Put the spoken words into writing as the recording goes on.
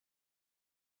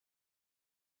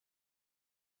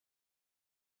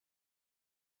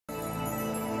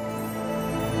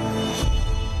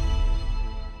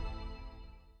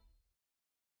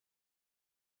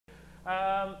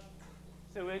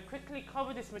So we'll quickly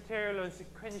cover this material on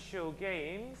sequential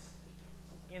games,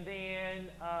 and then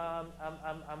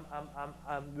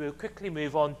we'll quickly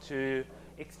move on to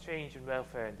exchange and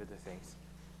welfare and other things.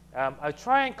 I'll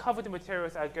try and cover the material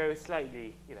as I go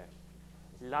slightly,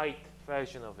 light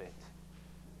version of it.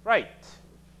 Right.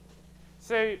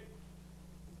 So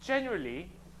generally,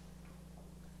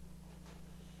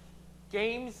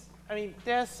 games,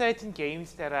 there are certain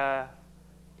games that are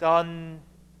done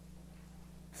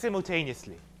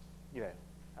simultaneously.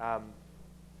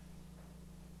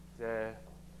 The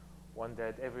one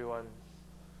that everyone,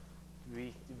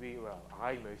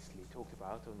 I mostly talked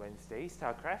about on Wednesday,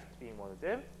 StarCraft being one of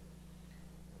them.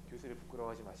 교수를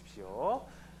부끄러워하지 마십시오.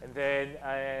 And then,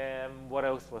 what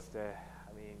else was there?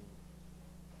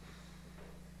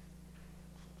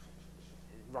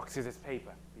 Rock, scissors,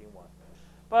 paper being one.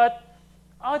 But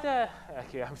other,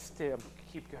 okay, I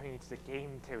keep going into the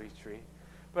game territory.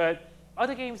 But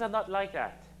other games are not like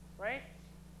that, right?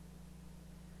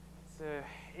 So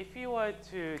if you were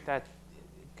to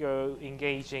go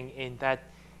engaging in that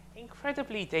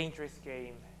incredibly dangerous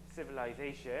game,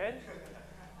 Civilization,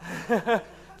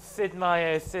 Sid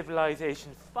Meier's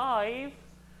Civilization 5,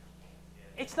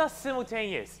 it's not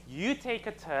simultaneous. You take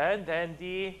a turn, then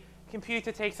the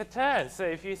computer takes a turn. So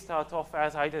if you start off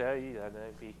as, I don't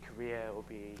know, be Korea or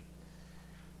be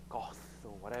Goth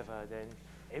or whatever, then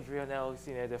everyone else,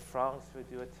 the France will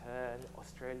do a turn,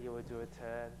 Australia will do a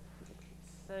turn.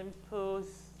 Simple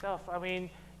stuff.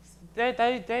 There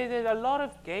are a lot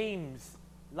of games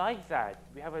like that.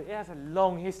 It has a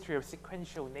long history of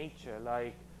sequential nature,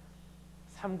 like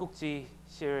삼국지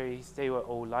series, they were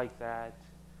all like that.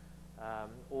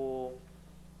 Or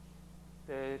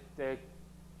the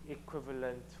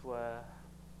equivalent were,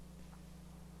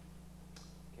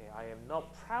 okay, I am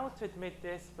not proud to admit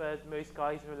this, but most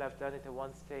guys will have done it at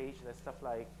one stage, and stuff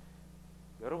like,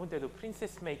 여러분들도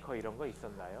프린세스 메이커 이런 거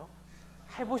있었나요?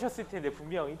 해보셨을 텐데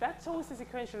분명히. That's also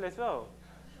sequential as well.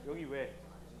 여기 왜?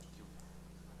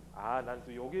 난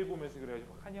또 여기 보면서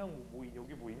그래가지고 한양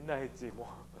여기 뭐 있나 했지 뭐.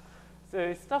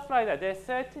 So stuff like that. There are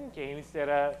certain games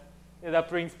that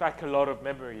brings back a lot of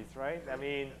memories, right?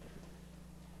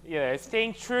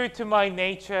 Staying true to my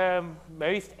nature,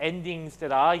 most endings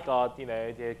that I got,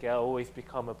 they always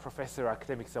become a professor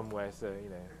academic somewhere. So,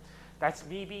 that's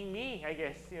me being me, I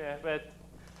guess. But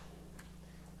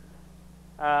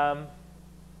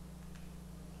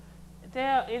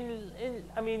there are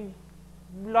in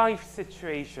life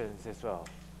situations as well.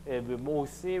 More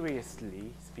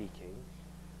seriously speaking,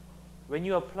 when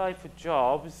you apply for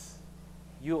jobs,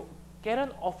 you get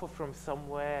an offer from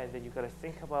somewhere, and then you've got to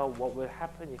think about what will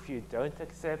happen if you don't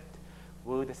accept.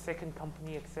 Will the second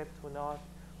company accept or not?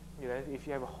 If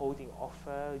you have a holding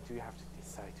offer, do you have to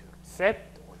decide to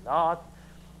accept or not?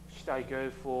 Should I go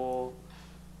for,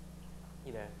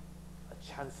 a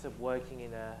chance of working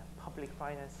in a public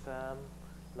finance firm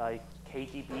like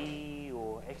KDB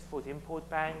or Export-Import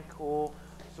Bank, or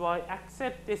do I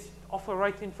accept this offer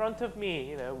right in front of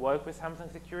me? Work with Samsung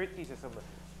Securities or something.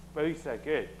 Both are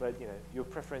good, but your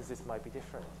preferences might be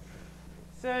different.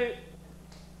 So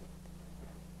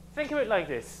think of it like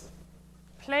this.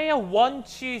 Player 1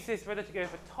 chooses whether to go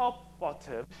for top,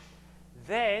 bottom,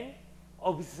 then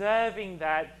observing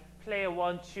that player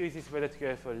 1 chooses whether to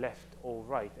go for left or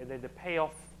right, and then the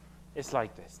payoff is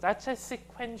like this. That's a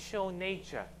sequential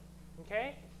nature,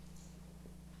 okay?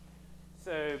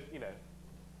 So,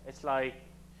 it's like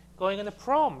going on a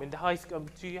prom in the high school.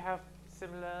 Do you have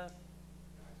similar-ish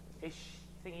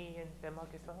thingy in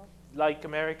Denmark as well? Like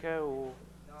America or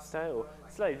style?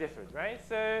 Slightly different, right?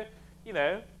 So, you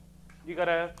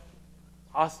gotta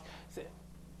ask.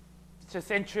 It's a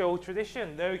central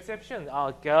tradition, no exception.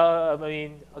 A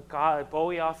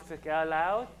boy asks a girl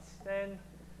out, then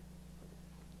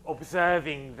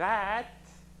observing that,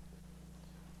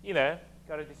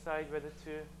 gotta decide whether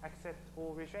to accept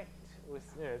or reject, or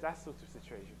that sort of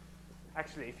situation.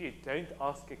 Actually, if you don't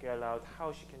ask a girl out,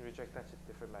 how she can reject, that's a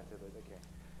different matter, but okay.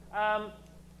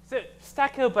 So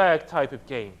Stackelberg type of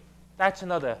game, that's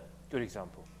another good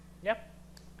example. Yep.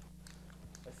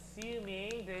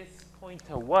 Assuming this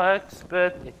pointer works,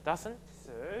 but it doesn't,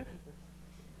 so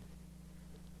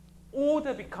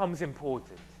order becomes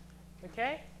important,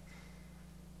 okay?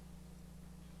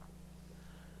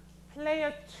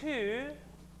 Player 2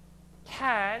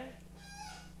 can,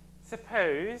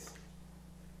 suppose,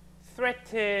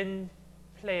 threaten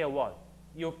player 1.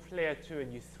 You're player 2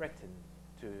 and you threaten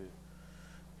to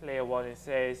player 1 and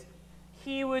says,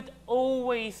 he would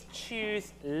always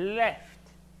choose left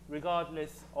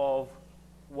regardless of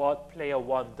what player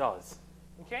 1 does.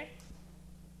 Okay?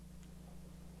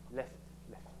 Left,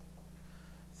 left.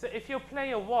 So if you're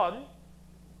player 1,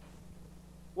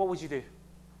 what would you do?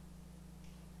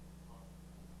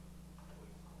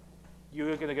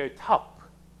 You're going to go top,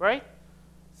 right?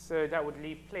 So that would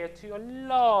leave player 2 a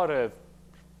lot of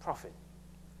profit.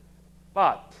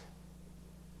 But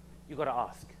you got to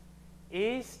ask,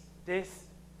 is this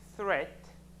threat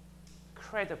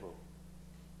credible?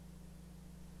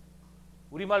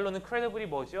 우리말로는 credible이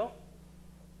뭐죠?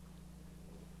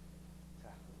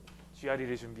 자,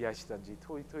 GRE를 준비하시던지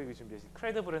토익을 준비하시던지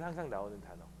credible은 항상 나오는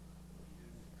단어.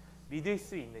 믿을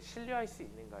수 있는, 신뢰할 수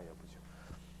있는가 여부죠.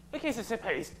 Okay, so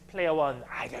suppose player 1,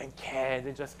 I don't care,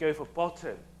 then just go for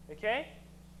bottom, okay?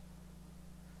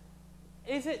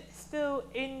 Is it still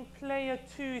in player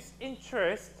 2's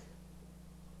interest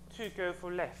to go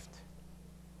for left?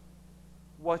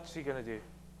 What's he going to do?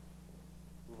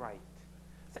 Right.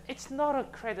 So it's not a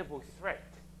credible threat.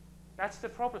 That's the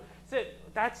problem. So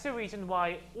that's the reason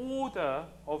why order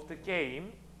of the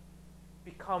game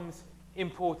becomes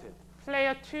important.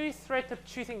 Player 2's threat of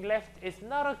choosing left is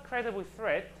not a credible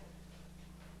threat.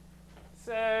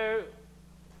 So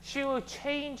she will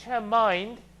change her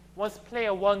mind once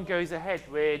player 1 goes ahead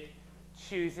with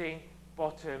choosing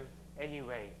bottom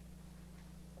anyway.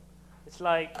 It's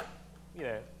like, you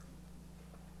know,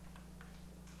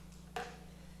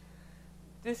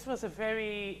 this was a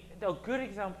good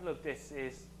example of this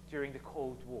is during the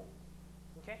Cold War.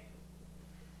 Okay?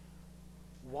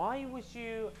 Why would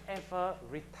you ever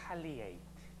retaliate?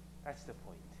 That's the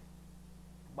point.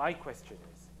 My question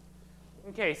is.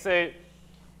 Okay, so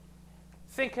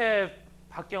think of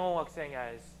박경호 학생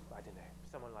as, I don't know,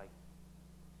 someone like,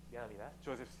 미안합니다,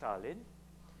 Joseph Stalin.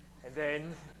 And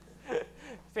then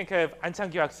think of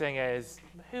안창규 학생 as,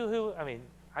 I mean,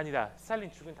 아니다,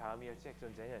 스탈린 죽은 다음이었지,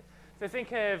 핵전쟁은. So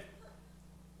think of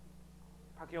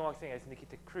박경호 학생 as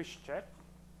Nikita Khrushchev,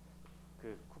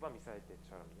 그 쿠바 미사일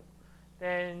때처럼요.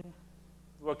 Then,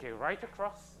 okay, right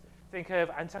across, think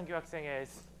of 안창규 학생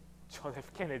as John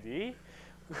F. Kennedy.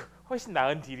 훨씬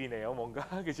나은 딜이네요, 뭔가,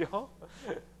 그죠?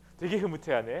 되게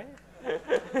흐뭇해하네.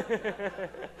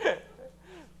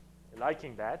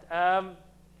 Liking that.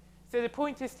 So the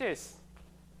point is this.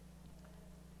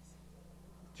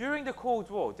 During the Cold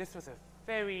War, this was a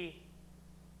very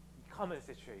common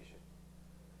situation.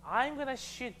 I'm going to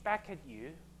shoot back at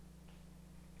you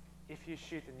if you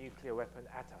shoot a nuclear weapon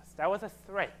at us. That was a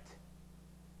threat.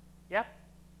 Yeah?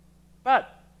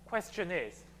 But question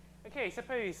is, okay,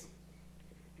 suppose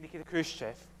Nikita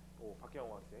Khrushchev, or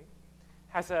박경호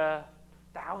학생,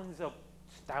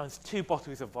 downs 2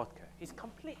 bottles of vodka. He's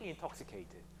completely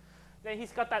intoxicated. Then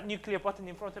he's got that nuclear button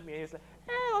in front of me, and he's like,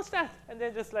 what's that? And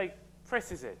then just like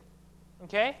presses it.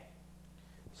 Okay?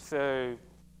 So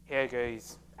here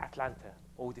goes Atlanta,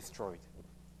 all destroyed.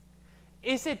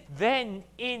 Is it then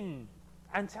in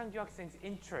안창규 학생's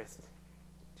interest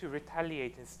to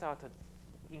retaliate and start an,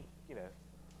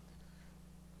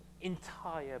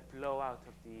 entire blowout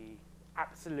of the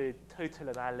absolute total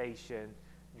annihilation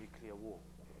nuclear war?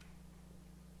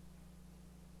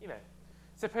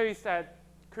 Suppose that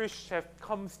Khrushchev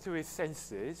comes to his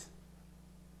senses.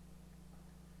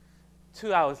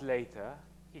 2 hours later,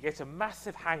 he gets a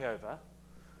massive hangover,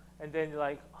 and then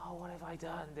like, oh, what have I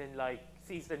done? Then like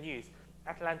sees the news,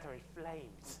 Atlanta in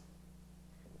flames.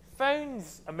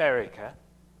 Phones America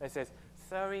and says,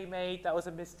 sorry, mate, that was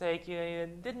a mistake. You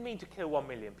didn't mean to kill 1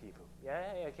 million people.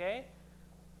 Yeah, okay?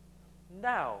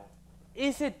 Now,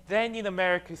 is it then in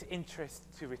America's interest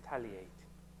to retaliate?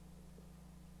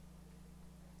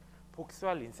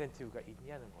 복수할 인센티브가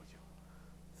있냐는 거죠.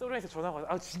 소련에서 전화가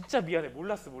와서, 진짜 미안해.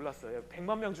 몰랐어.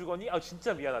 100만 명 죽었니?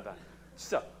 진짜 미안하다.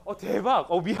 진짜, 대박.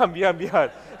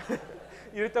 미안.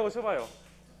 이랬다고 쳐봐요.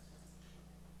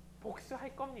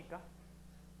 복수할 겁니까?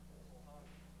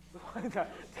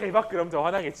 대박, 그럼 더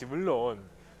화나겠지, 물론.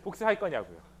 복수할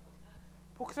거냐고요.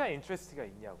 복수할 인트레스트가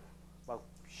있냐고. 막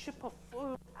슈퍼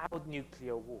풀 아웃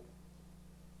뉴클리어 워.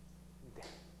 네.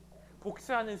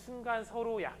 복수하는 순간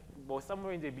서로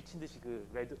서머인데 미친 듯이 그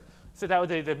레드. So that was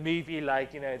the movie,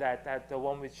 like that the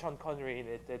one with Sean Connery in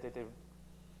it, the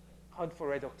Hunt for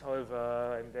Red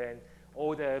October, and then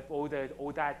all that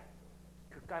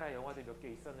극가라 영화들 몇 개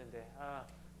있었는데,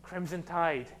 Crimson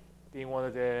Tide being one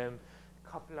of them.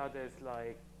 Couple others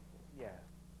like,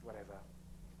 whatever.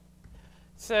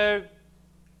 So,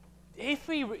 if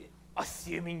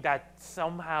assuming that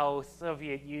somehow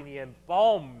Soviet Union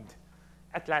bombed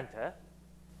Atlanta,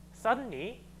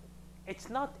 suddenly it's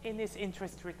not in its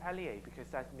interest to retaliate, because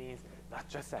that means not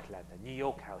just Atlanta, New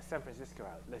York out, San Francisco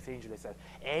out, Los Angeles out,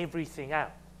 everything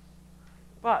out.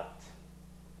 But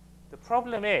the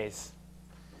problem is,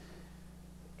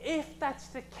 if that's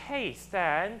the case,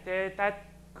 then that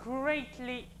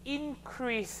greatly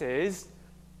increases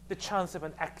the chance of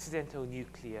an accidental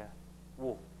nuclear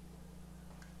war.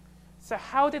 So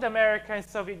how did America and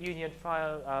Soviet Union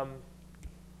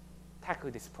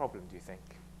tackle this problem, do you think?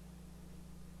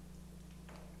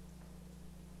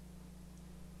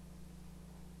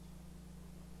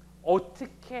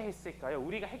 어떻게 했을까요?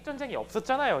 우리가 핵전쟁이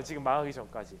없었잖아요. 지금 망하기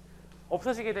전까지.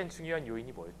 없어지게 된 중요한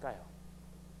요인이 뭘까요?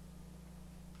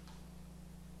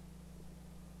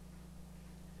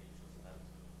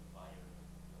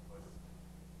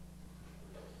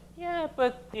 Yeah,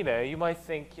 but you might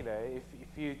think,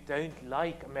 if you don't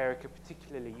like America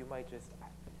particularly, you might just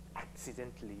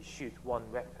accidentally shoot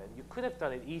one weapon. You could have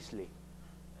done it easily.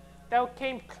 That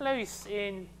came close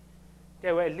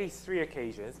there were at least 3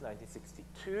 occasions,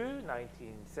 1962,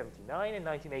 1979, and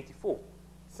 1984.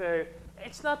 So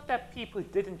it's not that people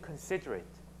didn't consider it.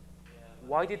 Yeah,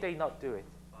 why did they not do it?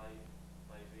 By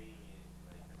doing it,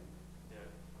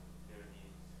 there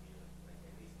needs to be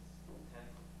at least 10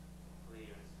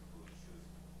 players who choose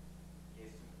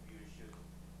yes you should,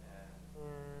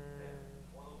 then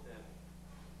one of them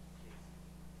is.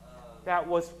 That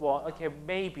was what? Okay,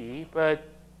 maybe, but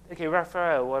okay,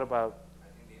 Raphael, what about? I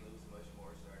think they lose much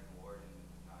more starting war than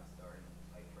not starting,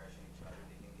 like crashing each other.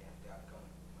 They can get the outcome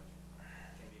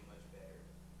can be much better.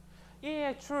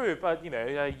 Yeah, true, but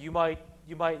you might.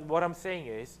 What I'm saying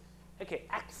is, okay,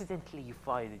 accidentally you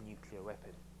fired a nuclear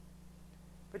weapon,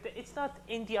 but it's not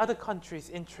in the other country's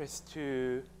interest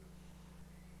to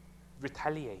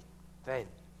retaliate then.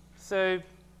 So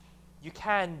you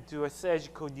can do a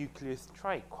surgical nuclear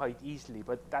strike quite easily,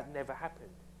 but that never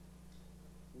happened.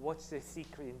 What's the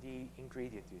secret in the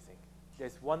ingredient, do you think?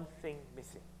 There's one thing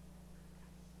missing.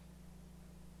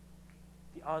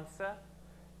 The answer,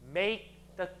 make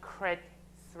the threat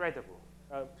threadable.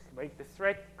 Make the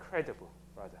threat credible,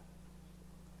 rather.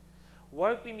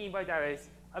 What we mean by that is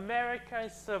America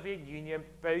and Soviet Union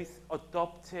both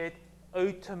adopted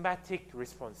automatic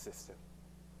response system.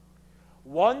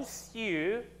 Once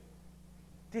you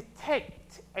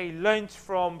detect a launch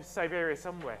from Siberia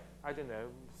somewhere, I don't know,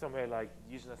 somewhere like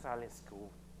Yuzhno-Sahalinsk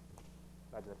School,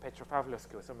 I don't know,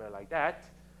 Petropavlovsk or somewhere like that,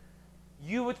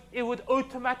 it would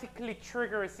automatically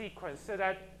trigger a sequence so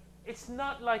that it's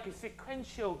not like a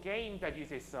sequential game that you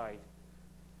decide.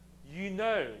 You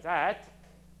know that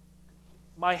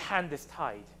my hand is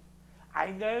tied. I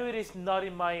know it is not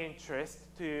in my interest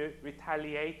to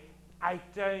retaliate. I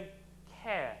don't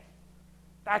care.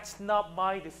 That's not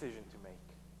my decision to make.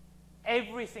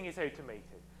 Everything is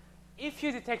automated. If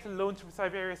you detect a launch from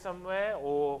Siberia somewhere,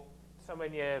 or somewhere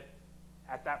near,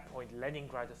 at that point,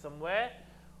 Leningrad or somewhere,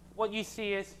 what you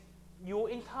see is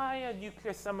your entire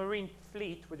nuclear submarine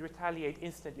fleet would retaliate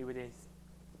instantly within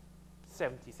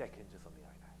 70 seconds or something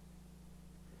like that.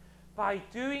 By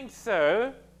doing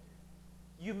so,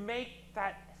 you make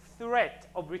that threat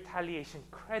of retaliation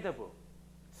credible,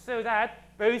 so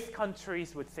that both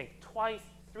countries would think twice,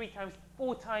 3 times,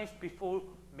 4 times before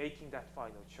making that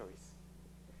final choice.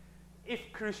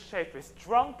 If Khrushchev is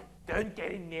drunk, don't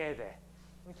get in near there,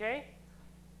 okay?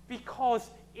 Because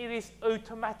it is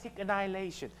automatic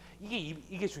annihilation.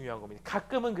 이게 중요한 겁니다.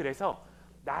 가끔은 그래서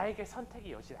나에게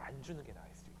선택의 여지를 안 주는 게 나을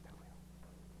수도 있다고요.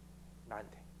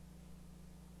 나한테.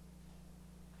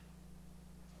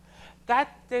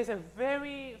 There's a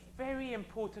very, very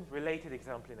important related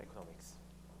example in economics.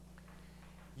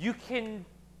 You can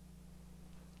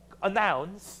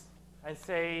announce and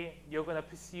say you're going to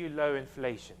pursue low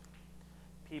inflation.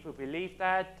 People believe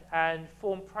that and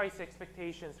form price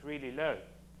expectations really low.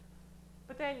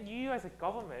 But then you as a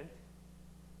government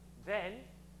then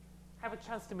have a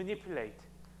chance to manipulate,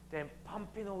 then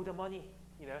pump in all the money,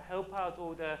 help out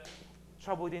all the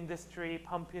troubled industry,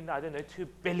 pump in, 2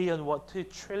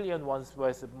 trillion one's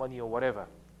worth of money or whatever,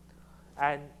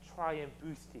 and try and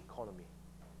boost the economy.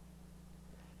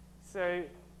 So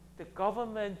the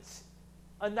government's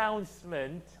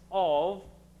announcement of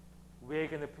we're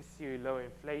going to pursue low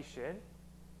inflation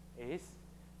is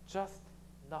just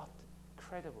not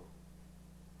credible.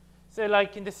 So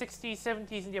like in the 60s,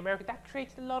 70s in the America, that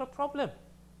created a lot of problem.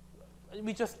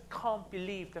 We just can't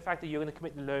believe the fact that you're going to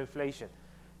commit to low inflation.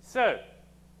 So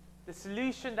the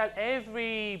solution that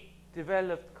every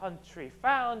developed country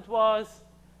found was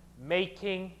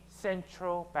making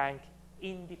central bank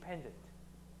independent.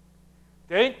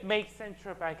 Don't make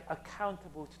central bank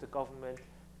accountable to the government,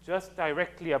 just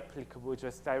directly applicable,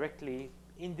 just directly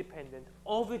independent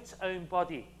of its own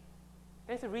body.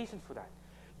 There's a reason for that.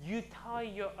 You tie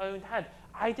your own hand.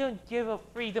 I don't give a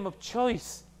freedom of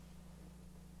choice.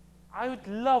 I would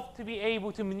love to be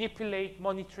able to manipulate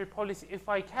monetary policy if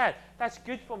I can. That's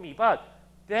good for me, but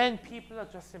then people are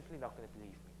just simply not going to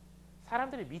believe me.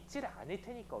 사람들이 믿지를 않을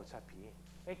테니까 어차피.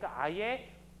 그러니까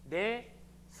아예 내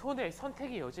손을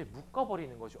선택의 여지에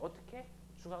묶어버리는 거죠. 어떻게?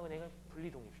 중앙은행을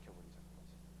분리독립시켜버리자는 거지.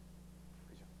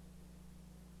 그죠?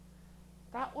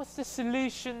 That was the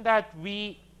solution that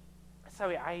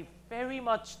sorry, I very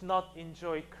much not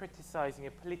enjoy criticizing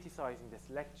and politicizing this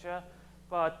lecture,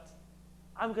 but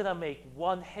I'm going to make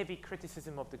one heavy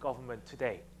criticism of the government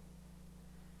today.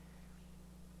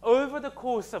 Over the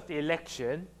course of the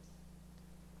election,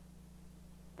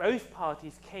 both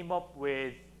parties came up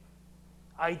with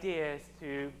ideas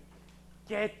to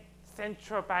get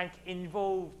central bank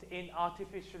involved in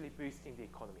artificially boosting the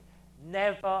economy.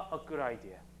 Never a good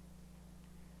idea.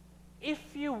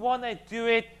 If you want to do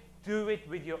it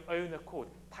with your own accord.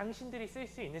 당신들이 쓸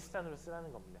수 있는 수단으로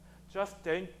쓰라는 겁니다. Just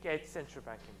don't get central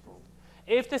bank involved.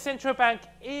 If the central bank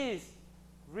is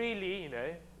really,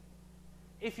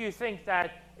 if you think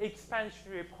that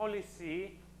expansionary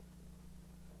policy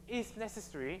is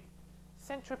necessary,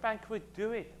 central bank would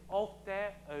do it of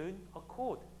their own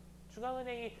accord.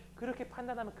 중앙은행이 그렇게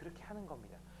판단하면 그렇게 하는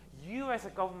겁니다. You as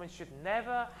a government should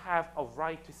never have a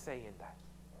right to say in that.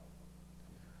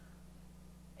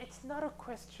 It's not a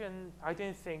question, I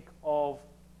don't think, of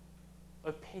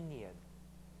opinion.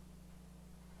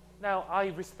 Now,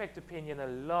 I respect opinion a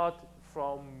lot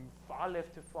from far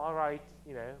left to far right.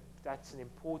 That's an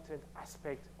important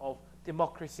aspect of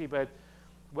democracy. But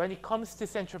when it comes to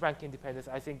central bank independence,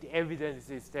 I think the evidence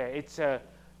is there. It's a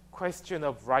question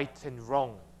of right and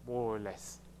wrong, more or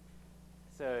less.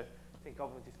 So I think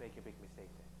government is making a big mistake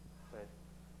there. But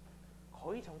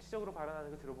거의 정치적으로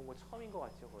발언하는 거 들어본 거 처음인 것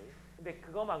같죠, 거의. 근데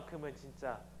그거만큼은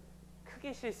진짜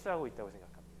크게 실수하고 있다고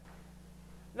생각합니다.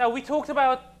 Now we talked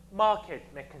about market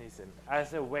mechanism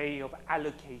as a way of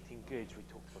allocating goods. We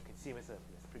talked about consumer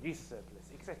surplus, producer surplus,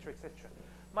 etc., etc.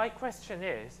 My question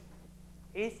is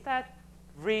that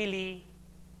really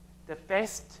the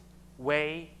best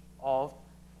way of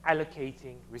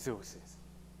allocating resources?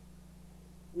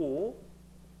 Or,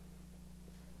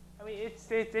 I mean,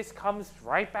 this comes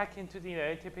right back into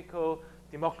the typical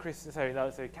democracy,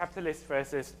 so capitalist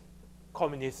versus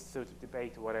communist sort of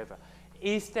debate or whatever.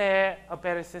 Is there a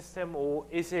better system, or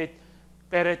is it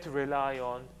better to rely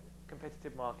on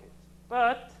competitive markets?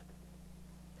 But,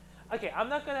 okay, I'm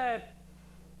not going to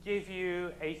give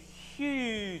you a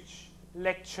huge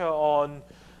lecture on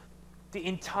the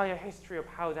entire history of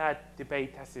how that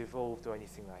debate has evolved or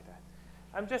anything like that.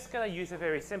 I'm just going to use a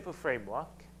very simple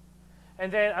framework,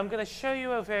 and then I'm going to show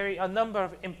you a number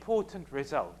of important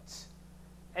results.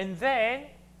 And then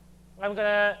I'm going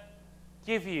to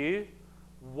give you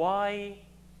why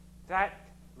that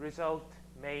result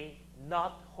may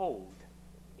not hold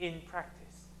in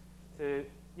practice. So,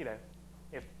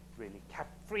 if really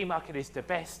free market is the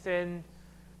best, then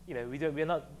we're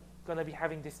not going to be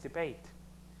having this debate.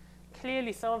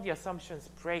 Clearly, some of the assumptions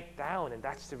break down, and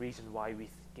that's the reason why we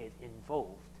get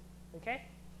involved. Okay?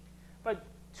 But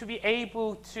to be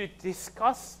able to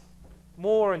discuss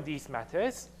more on these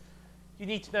matters, you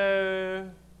need to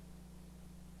know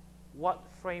what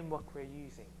framework we're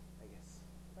using, I guess.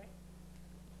 Right?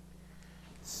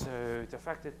 So the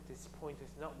fact that this point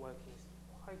is not working is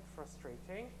quite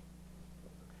frustrating.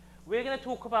 We're going to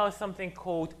talk about something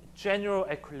called general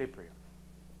equilibrium.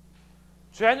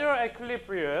 General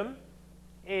equilibrium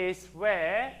is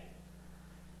where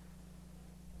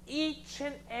each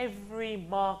and every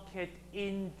market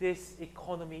in this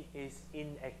economy is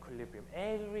in equilibrium.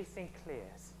 Everything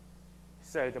clears.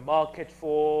 So the market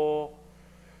for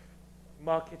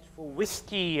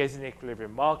whiskey is in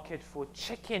equilibrium. Market for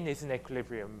chicken is in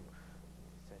equilibrium.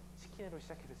 치킨으로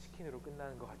시작해서 치킨으로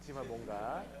끝나는 것 같지만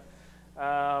뭔가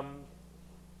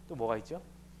또 뭐가 있죠?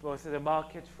 So the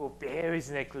market for beer is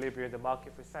in equilibrium. The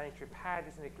market for sanitary pad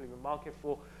is in equilibrium. Market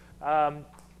for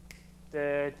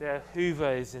the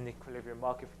Hoover is in equilibrium.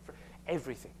 Market for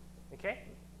everything. Okay,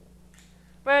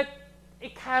 but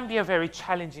it can be a very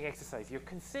challenging exercise. You're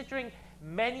considering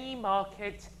many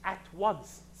markets at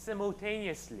once,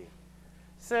 simultaneously.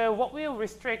 So what we'll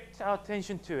restrict our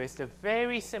attention to is the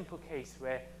very simple case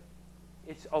where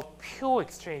it's a pure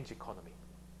exchange economy.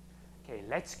 Okay,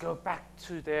 let's go back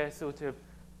to the sort of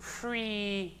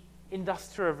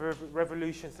pre-industrial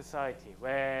revolution society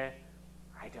where,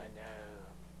 I don't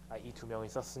know, 이 두 명이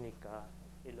썼으니까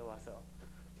일로 와서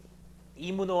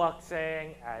이문호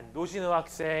학생 and 노진호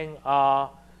학생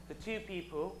are the two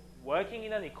people working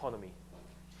in an economy.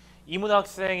 이문호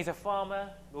학생 is a farmer,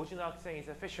 노진호 학생 is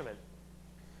a fisherman.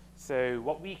 So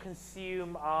what we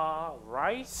consume are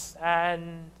rice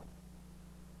and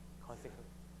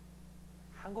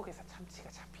한국에서 참치가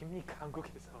잡힙니까?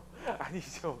 한국에서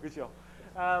아니죠, 그죠?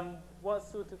 What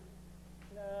sort of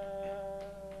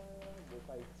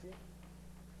있지?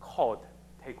 Cod,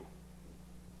 대구.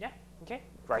 Yeah, okay,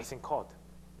 rice and cod.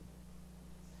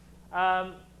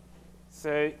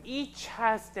 So each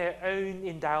has their own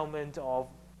endowment of,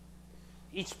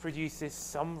 each produces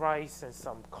some rice and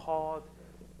some cod.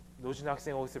 노준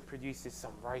학생 also produces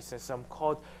some rice and some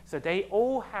cod. So they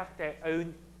all have their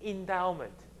own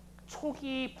endowment.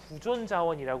 초기 부존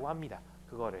자원이라고 합니다.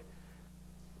 그거를.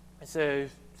 So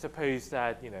suppose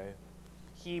that,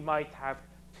 he might have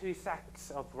 2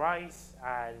 sacks of rice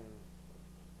and,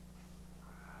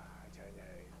 I don't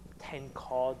know, 10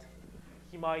 cod.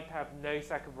 He might have no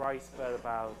sack of rice but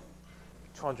about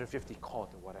 250 cod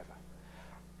or whatever.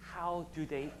 How do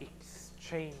they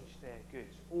exchange their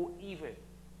goods? Or even,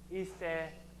 is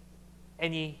there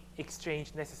any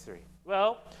exchange necessary?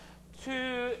 Well,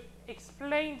 to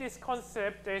explain this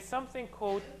concept, there's something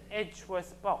called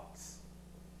Edgeworth box.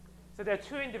 So there are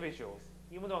 2 individuals,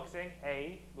 이문호 학생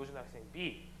A, 노준 학생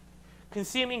B,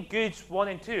 consuming goods 1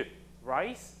 and 2,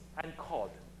 rice and cod.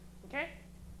 Okay?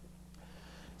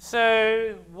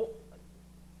 So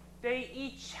they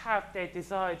each have their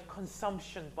desired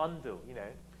consumption bundle.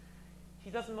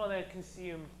 He doesn't want to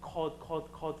consume cod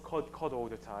all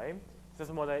the time. He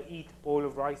doesn't want to eat bowl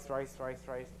of rice.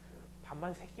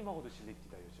 밥만 3끼 먹어도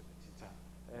질립니다 요즘은 진짜.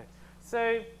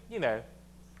 So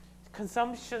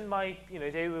consumption might,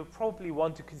 they will probably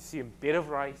want to consume a bit of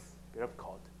rice, a bit of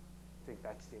cod. I think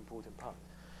that's the important part.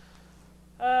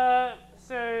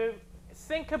 So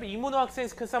think of 이문호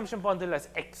학생's consumption bundle as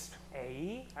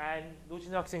XA and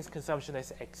노진호 학생's consumption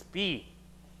as XB.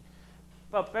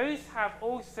 But both have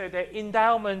also their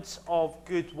endowments of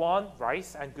good 1,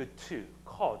 rice, and good 2,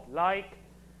 cod, like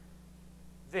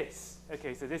this.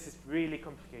 Okay, so this is really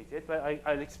complicated, but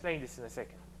I'll explain this in a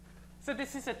second. So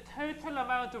this is a total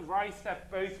amount of rice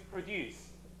that both produce.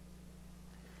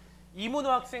 이문호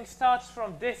학생 starts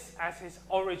from this as his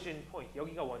origin point.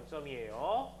 여기가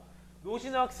원점이에요.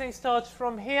 노진호 학생 starts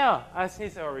from here as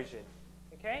his origin.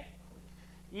 Okay?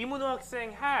 이문호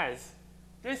학생 has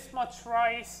this much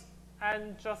rice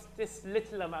and just this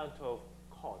little amount of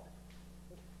cod.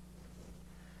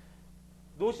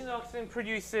 노진호 학생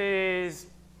produces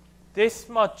this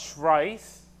much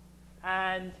rice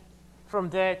and from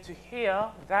there to here,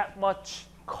 that much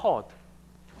cod.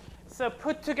 So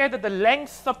put together the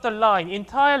length of the line,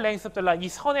 entire length of the line. 이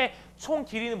선의 총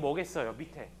길이는 뭐겠어요?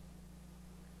 밑에.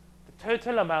 The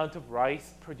total amount of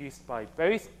rice produced by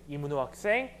both 이문호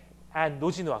학생 and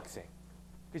노진호 학생.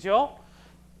 그죠?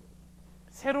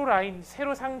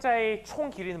 세로 상자의 총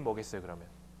길이는 뭐겠어요, 그러면?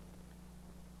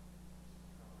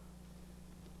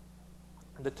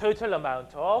 The total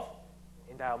amount of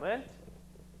endowment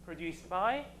produced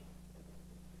by,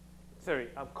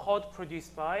 cod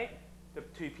produced by the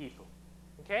 2 people.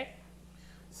 Okay?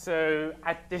 So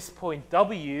at this point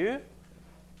W,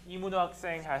 이문호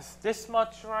학생 has this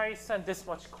much rice and this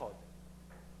much cod.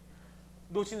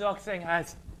 노진호 학생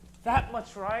has that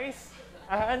much rice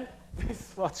and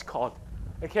this much cod.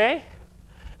 Okay?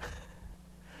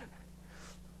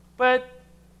 But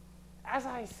as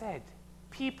I said,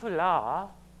 people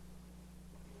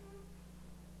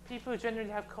generally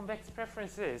have convex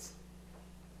preferences.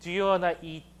 Do you want to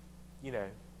eat,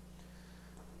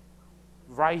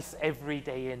 rice every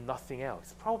day and nothing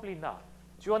else? Probably not.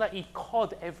 Do you want to eat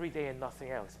cod every day and nothing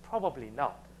else? Probably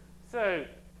not. So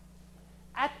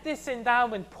at this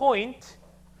endowment point,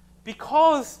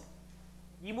 because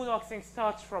이문호 학생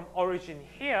starts from origin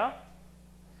here,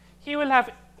 he will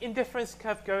have indifference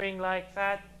curve going like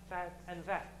that, and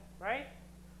that, right?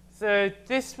 So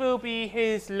this will be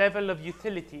his level of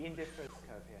utility indifference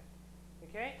curve here.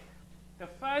 Okay? The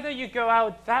further you go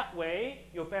out that way,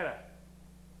 you're better.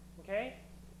 Okay?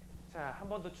 자, 한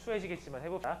번 더 추해지겠지만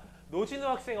해봅시다. 노진호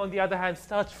학생, on the other hand,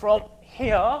 starts from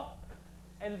here,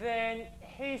 and then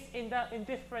his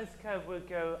indifference curve will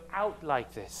go out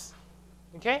like this.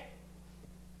 Okay?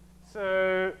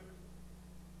 So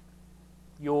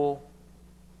your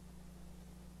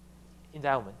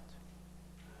endowment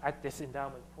at this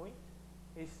endowment point,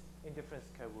 his indifference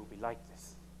curve will be like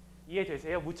this.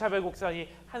 이해되세요? 무차별 곡선이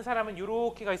한 사람은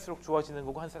이렇게 갈수록 좋아지는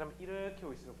거고 한 사람은 이렇게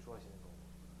올수록 좋아지는 거고.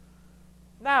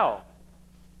 Now,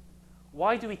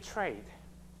 why do we trade?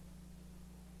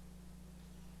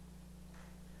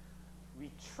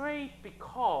 We trade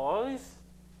because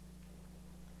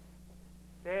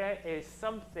there is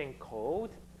something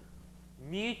called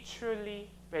mutually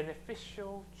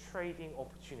beneficial trading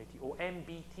opportunity, or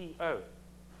MBTO.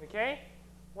 Okay?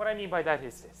 What I mean by that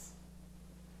is this.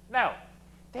 Now,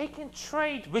 they can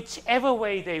trade whichever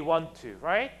way they want to,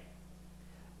 right?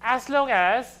 As long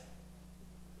as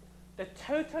the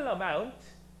total amount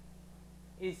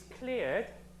is cleared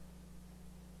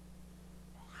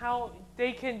how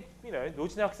they can,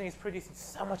 노진호 학생 is producing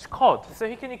so much cod. So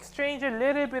he can exchange a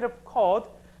little bit of cod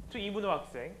to 이문호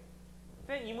학생.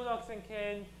 Then 이문호 학생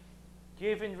can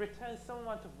give in return some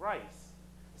amount of rice.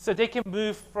 So they can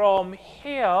move from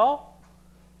here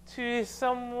to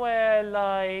somewhere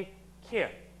like here.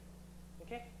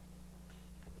 Okay?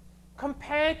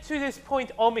 Compared to this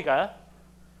point omega,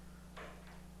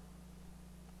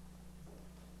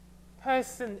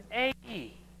 person A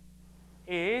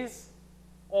is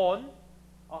on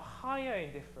a higher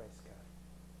indifference curve.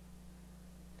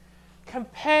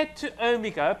 Compared to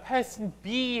omega, person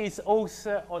B is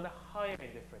also on a higher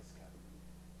indifference curve.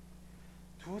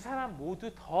 두 사람 모두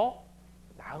더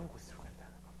나은 곳으로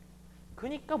간다는 겁니다.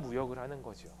 그러니까 무역을 하는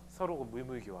거죠. 서로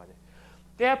물물 교환을.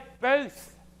 They are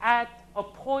both at a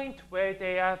point where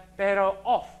they are better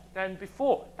off than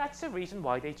before. That's the reason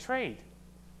why they trade.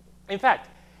 In fact,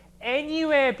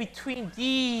 anywhere between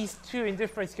these two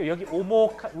indifference curve, 여기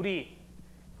오목한 우리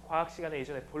과학 시간에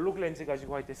예전에 볼록 렌즈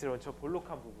가지고 할 때 쓰던 저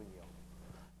볼록한 부분이요.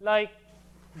 Like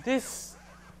this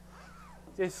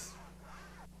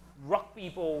rugby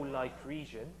ball like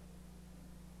region.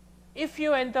 If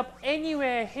you end up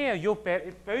anywhere here,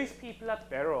 both people are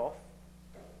better off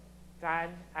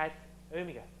than at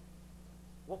omega.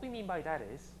 What we mean by that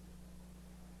is,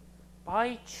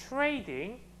 by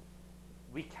trading,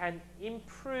 we can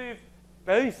improve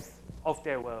both of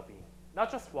their well-being.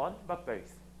 Not just one, but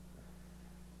both.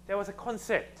 There was a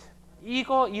concept.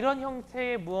 이런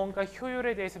형태의 무언가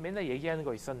효율에 대해서 맨날 얘기하는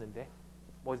거 있었는데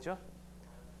뭐죠?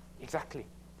 Exactly.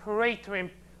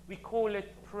 We call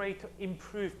it Pareto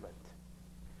improvement.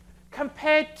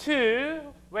 Compared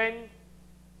to when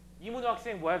이문호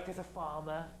학생 worked as a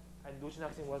farmer and 노진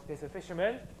학생 worked as a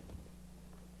fisherman,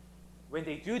 when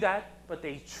they do that, but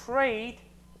they trade,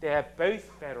 they are both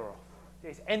better off.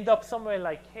 They end up somewhere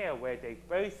like here where they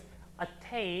both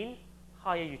attain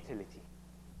higher utility.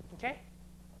 Okay?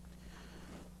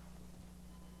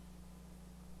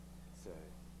 So,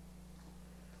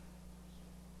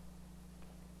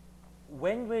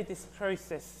 when will this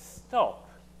process stop?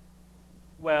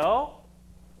 Well,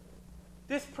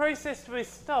 this process will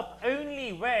stop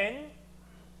only when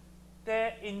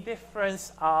their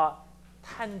indifference are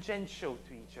tangential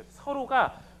to each other.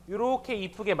 서로가 이렇게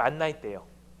이쁘게 만날 때요.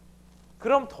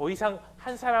 그럼 더 이상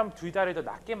한 사람 두 달을 더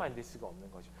낫게 만들 수가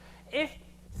없는 거죠.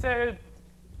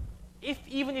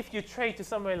 Even if you trade to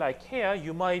somewhere like here,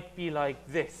 you might be like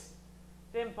this.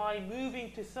 Then by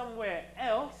moving to somewhere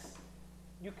else,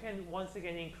 you can once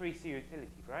again increase the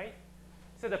utility, right?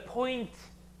 So the point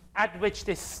at which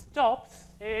this stops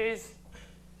is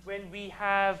when we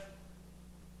have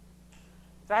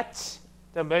that's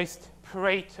the most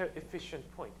Pareto efficient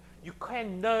point. You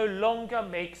can no longer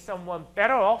make someone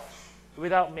better off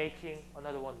without making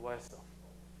another one worse off.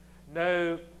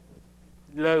 No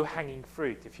low-hanging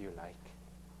fruit, if you like.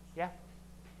 Yeah?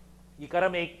 You gotta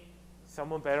make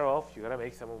someone better off, you gotta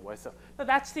make someone worse off. Now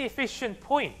that's the efficient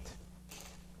point.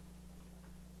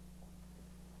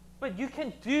 But you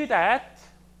can do that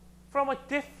from a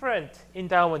different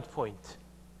endowment point.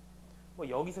 뭐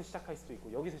여기서 시작할 수도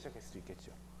있고 여기서 시작할 수도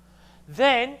있겠죠.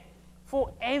 Then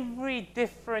for every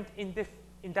different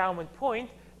endowment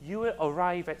point, you will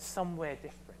arrive at somewhere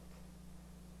different.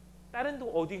 다른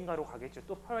또 어딘가로 가겠죠.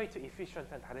 또 Pareto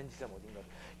efficient한 다른 지점 어딘가.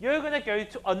 You're going to go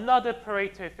to another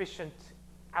Pareto efficient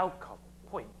outcome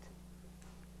point.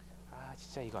 아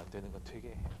진짜 이거 안 되는 건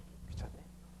되게 귀찮네.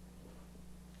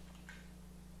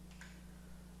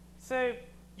 So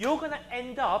you're going to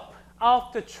end up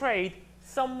after trade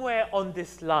somewhere on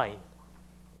this line.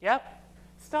 Yep.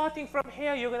 Starting from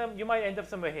here, you might end up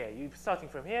somewhere here. You starting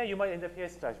from here, you might end up here,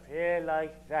 starting from here,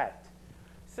 like that.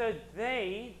 So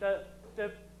the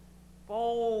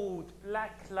bold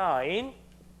black line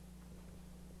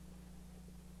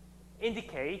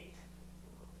indicate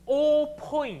all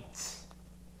points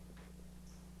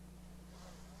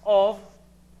of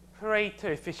Pareto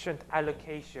efficient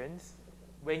allocations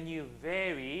when you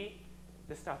vary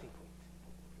the starting point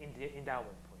in the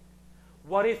endowment point.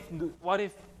 What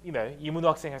if 이문호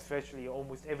학생 has virtually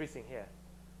almost everything here?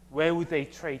 Where would they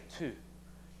trade to?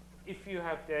 If you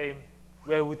have them,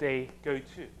 where would they go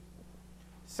to?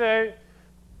 So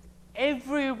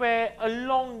everywhere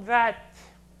along that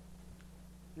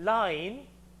line,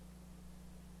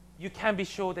 you can be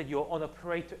sure that you're on a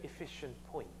Pareto efficient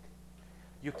point.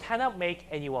 You cannot make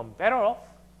anyone better off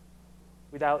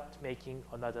without making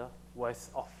another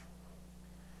worse off.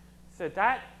 So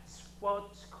that's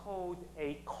what's called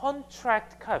a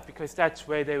contract curve, because that's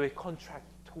where they will contract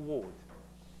toward.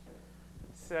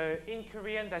 So in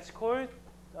Korean, that's called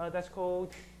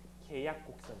계약곡선이라고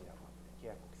합니다.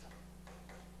 계약곡선.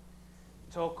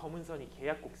 저 검은 선이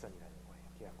계약 곡선이라는 거예요.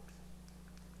 계약 곡선.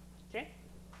 Okay?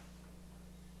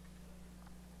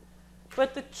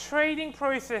 But the trading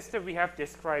process that we have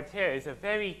described here is a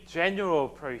very general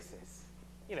process.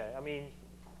 You know, I mean,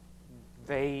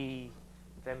 they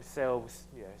themselves,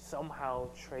 you know, somehow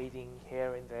trading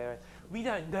here and there. We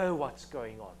don't know what's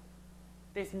going on.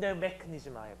 There's no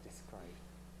mechanism I have described.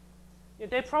 You know,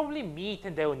 they probably meet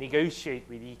and they will negotiate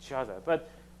with each other, but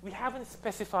we haven't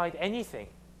specified anything.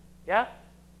 Yeah?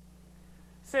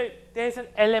 So there's an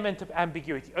element of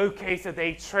ambiguity. Okay, so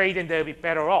they trade and they'll be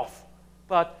better off.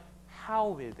 But how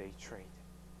will they trade?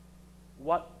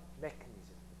 What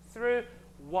mechanism? Through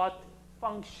what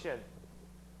function?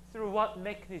 Through what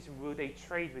mechanism will they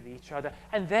trade with each other?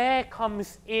 And there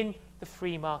comes in the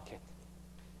free market.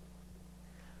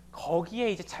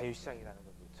 거기에 이제 자유시장이라는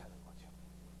걸 놓자는 거죠.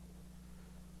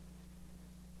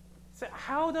 So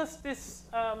how does this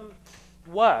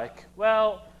work?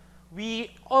 Well,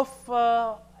 we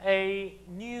offer a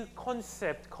new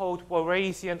concept called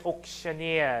Warasian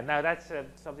auctioneer. Now that's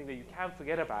something that you can't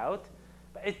forget about,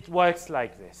 but it works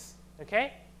like this.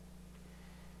 Okay?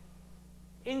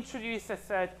 Introduce a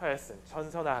third person,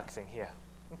 전선아 학생 here.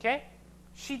 Okay?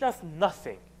 She does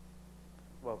nothing.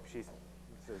 Well, she's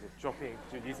sort of dropping,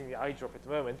 using the eyedrop at the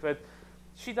moment, but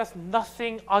she does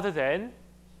nothing other than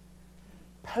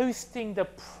posting the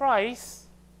price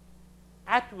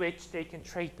at which they can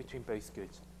trade between both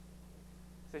goods.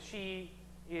 So she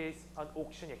is an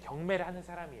auctioneer. 경매를 하는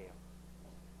사람이에요.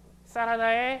 쌀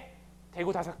하나에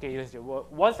대구 5개 이런 식으로.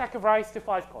 One sack of rice to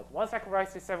 5 cod. One sack of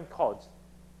rice to 7 cod.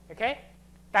 Okay?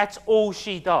 That's all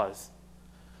she does.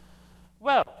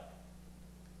 Well,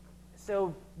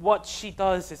 so what she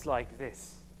does is like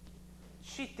this.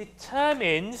 She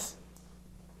determines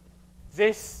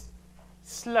this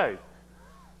slope.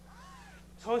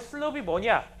 저 슬롭이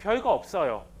뭐냐? 별거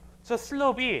없어요. 저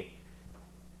슬롭이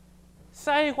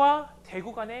쌀과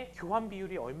대구 간의 교환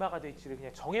비율이 얼마가 될지를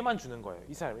그냥 정해만 주는 거예요.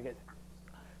 이 사람에게.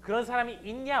 그런 사람이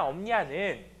있냐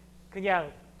없냐는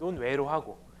그냥 논외로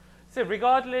하고. So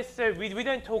regardless, so we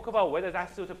don't talk about whether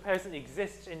that sort of person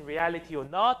exists in reality or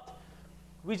not.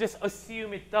 We just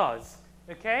assume it does.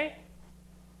 Okay?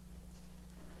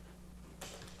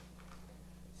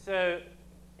 So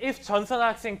if 전선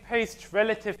학생 posts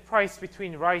relative price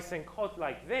between rice and cod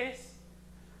like this,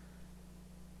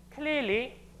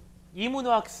 clearly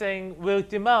이문호 학생 will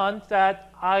demand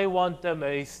that I want the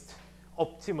most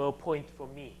optimal point for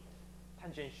me,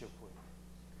 tangential point.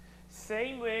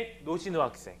 Same with 노진호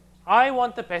학생. I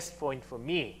want the best point for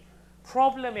me.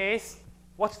 Problem is,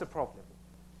 what's the problem?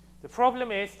 The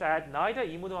problem is that neither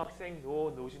이문호 학생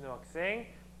nor 노진호 학생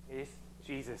is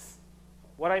Jesus.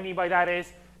 What I mean by that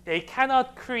is they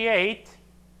cannot create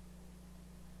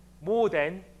more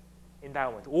than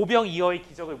endowment. 오병이어의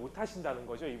기적을 못 하신다는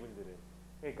거죠, 이분들은.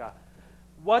 그러니까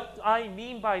what I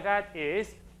mean by that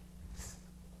is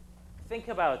think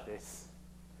about this.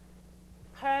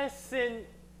 Person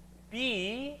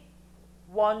B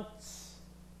wants,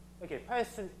 okay,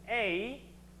 person A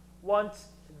wants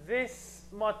this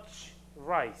much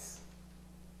rice.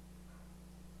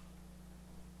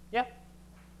 Yeah?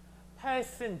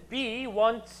 Person B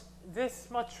wants this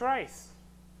much rice.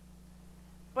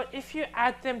 But if you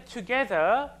add them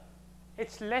together,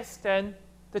 it's less than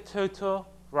the total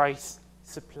rice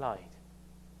supplied.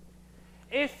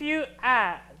 If you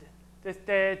add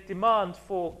the demand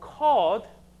for cod,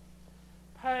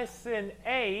 person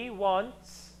A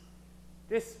wants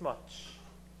this much.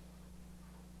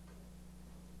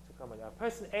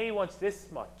 Person A wants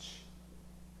this much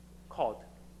cod.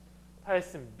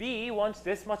 Person B wants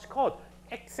this much cod.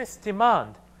 Excess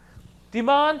demand.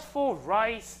 Demand for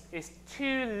rice is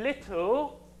too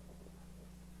little,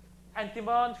 and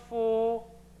demand for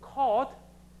cod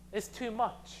is too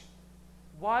much.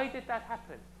 Why did that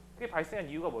happen? 그게 발생한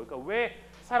이유가 뭘까? 왜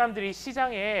사람들이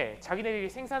시장에 자기네들이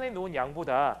생산해 놓은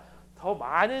양보다 더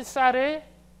많은 쌀을,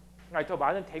 아니 더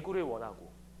많은 대구를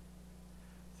원하고,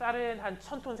 쌀은 한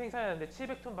 1000톤 생산하는데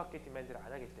 700톤밖에 디맨드를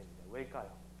안 하기 때문에. 왜일까요?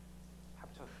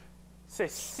 합쳐서. So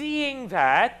seeing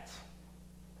that,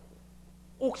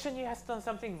 auctioneer has done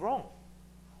something wrong.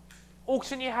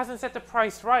 Auctioneer hasn't set the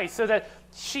price right, so that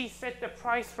she set the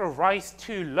price for rice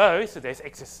too low, so there's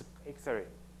excess,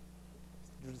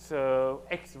 so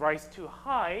rice too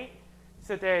high,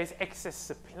 so there is excess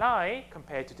supply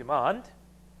compared to demand.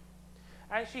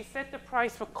 And she set the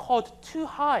price for cod too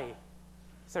high,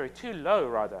 too low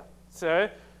rather. So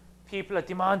people are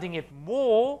demanding it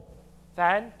more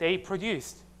than they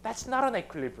produced. That's not an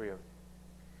equilibrium.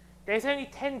 There's only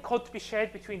 10 cod to be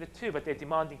shared between the two, but they're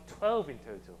demanding 12 in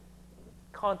total.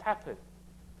 Can't happen.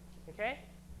 Okay?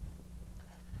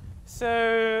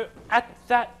 So at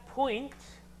that point,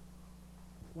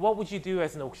 what would you do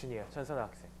as an auctioneer, 전선아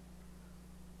학생?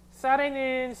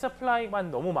 쌀에는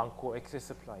서플라이만 너무 많고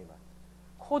엑세스 서플라이만.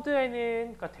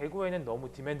 코드에는, 그러니까 대구에는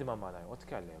너무 디맨드만 많아요.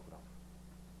 어떻게 할래요, 그럼?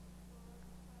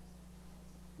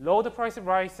 Lower the price of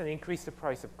rice and increase the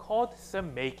price of cod, so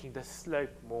making the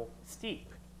slope more steep.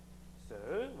 So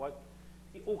what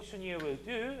the auctioneer will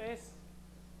do is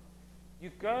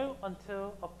you go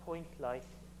until a point like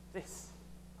this.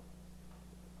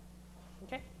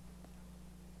 Okay?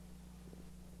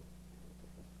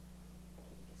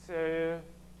 So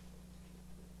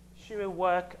she will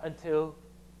work until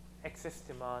excess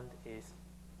demand is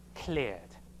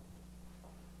cleared.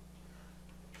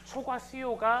 초과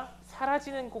수요가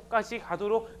사라지는 곳까지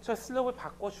가도록 저 슬롭을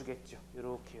바꿔주겠죠.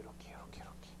 이렇게, 이렇게, 이렇게,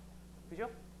 이렇게. 그죠?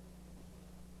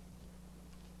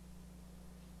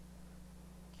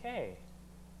 Okay.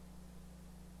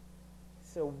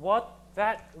 So what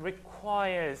that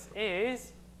requires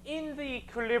is, in the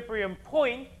equilibrium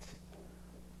point,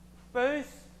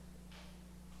 both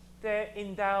the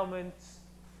endowments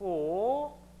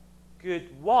for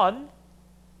good 1,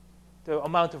 the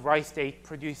amount of rice they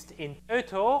produced in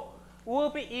total, will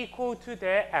be equal to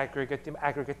their aggregate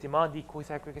demand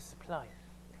equals aggregate supply.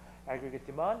 Aggregate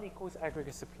demand equals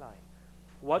aggregate supply.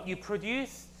 What you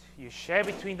produced, you share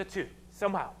between the two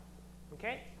somehow.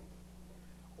 Okay?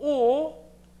 Or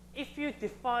if you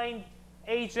define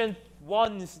agent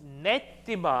 1's net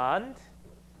demand,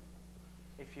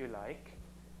 if you like,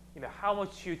 how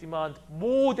much you demand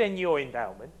more than your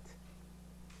endowment.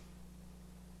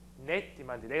 net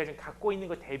demand, 내가 지금 갖고 있는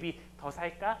거 대비 더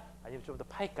살까? 아니면 좀 더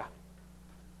팔까?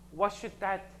 What should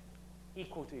that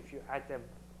equal to if you add them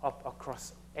up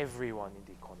across everyone in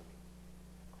the economy?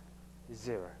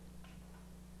 0.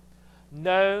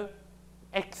 No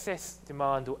excess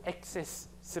demand or excess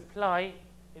supply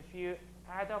if you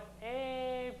add up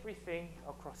everything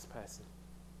across person.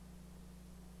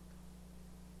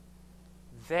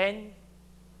 Then,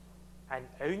 and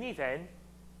only then,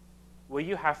 will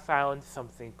you have found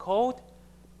something called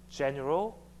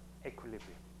general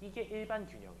equilibrium. 이게 일반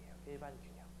균형이에요. 일반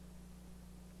균형.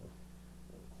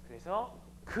 그래서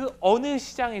그 어느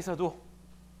시장에서도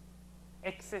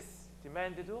excess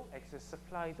demand도 excess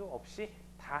supply도 없이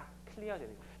다 클리어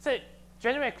되는 거예요. So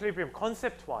general equilibrium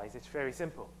concept-wise, it's very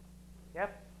simple. Yep.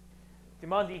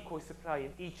 Demand equals supply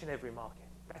in each and every market.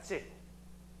 That's it.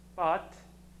 But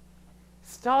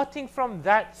starting from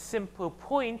that simple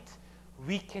point,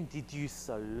 we can deduce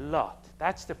a lot.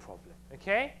 That's the problem.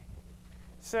 Okay?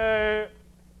 So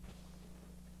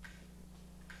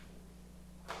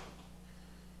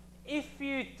if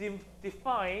you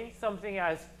define something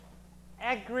as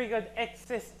aggregate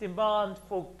excess demand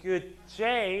for good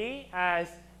J as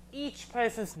each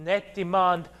person's net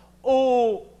demand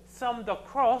all summed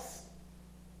across,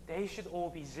 they should all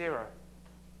be 0.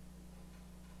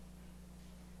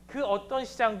 그 어떤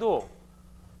시장도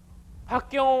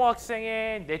박경호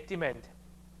학생의 net demand,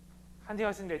 한대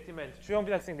학생 net demand,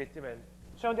 주영빈 학생 net demand,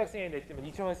 최원대 학생의 net demand,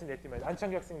 이철원 학생 net demand,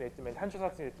 안창규 학생 net demand, 한초사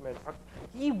학생 net demand,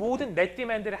 이 모든 net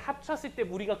demand를 합쳤을 때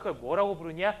우리가 그걸 뭐라고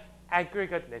부르냐?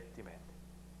 aggregate net demand.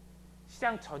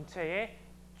 시장 전체의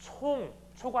총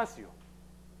초과 수요.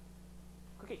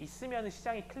 그게 있으면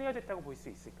시장이 클리어됐다고 볼 수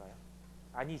있을까요?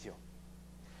 아니죠.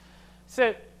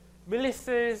 So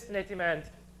Melissa's net demand,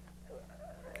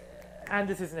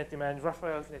 Anders's net demand,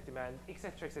 Raphael's net demand,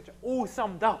 etc., etc., all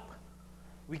summed up,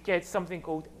 we get something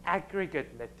called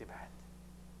aggregate net demand.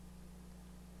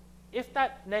 If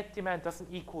that net demand doesn't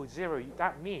equal 0,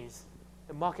 that means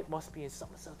the market must be in some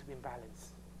sort of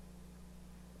imbalance.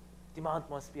 Demand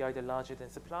must be either larger than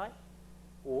supply,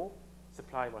 or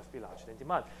supply must be larger than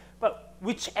demand. But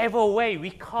whichever way,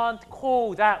 we can't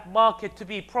call that market to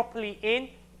be properly in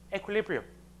equilibrium.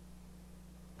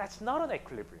 That's not an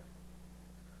equilibrium.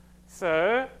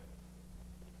 So,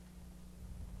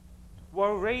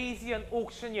 Eurasian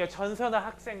auctioneer 전선아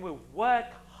학생 will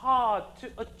work hard to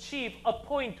achieve a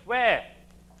point where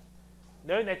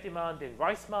no net demand in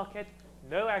rice market,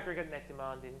 no aggregate net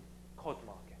demand in cod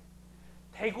market.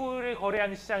 대구를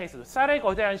거래하는 시장에서도, 쌀을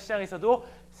거래하는 시장에서도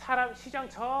시장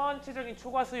전체적인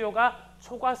초과 수요가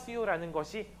초과 수요라는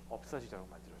것이 없어지도록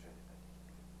만들어줘야 된다.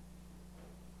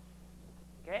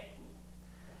 Okay?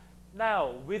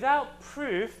 Now, without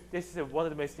proof, this is one of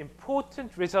the most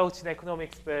important results in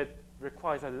economics, but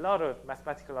requires a lot of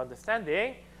mathematical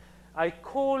understanding. I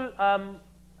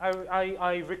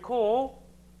recall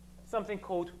something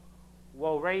called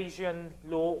Eurasian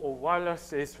law or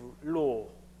Wallace's law,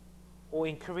 or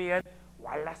in Korean,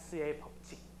 Wallace의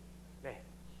법칙. 네.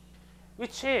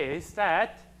 Which is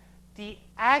that the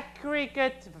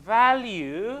aggregate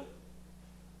value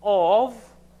of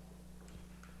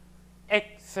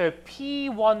X, so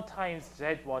P1 times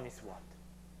Z1 is what?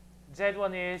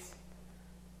 Z1 is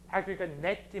aggregate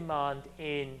net demand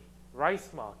in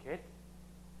rice market,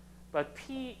 but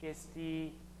P is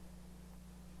the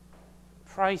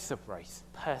price of rice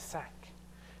per sack.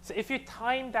 So if you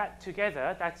time that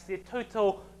together, that's the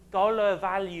total dollar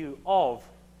value of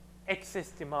excess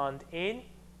demand in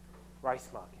rice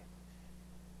market.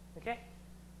 Okay?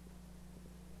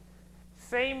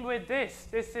 Same with this.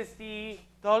 This is the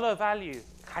dollar value,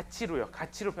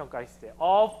 가치로 평가했을 때,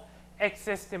 of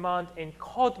excess demand in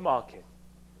cod market.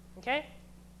 Okay?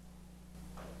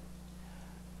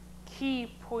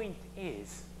 Key point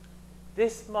is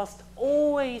this must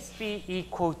always be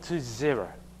equal to 0.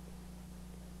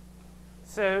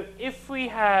 So if we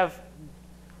have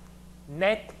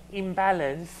net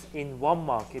imbalance in one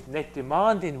market, net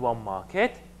demand in one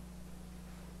market,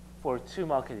 for a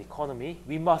two-market economy,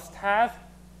 we must have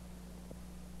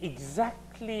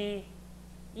exactly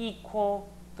equal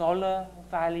dollar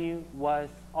value worth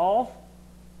of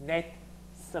net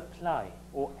supply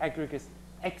or aggregate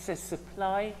excess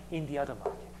supply in the other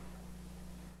market.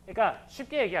 그러니까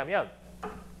쉽게 얘기하면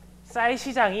쌀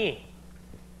시장이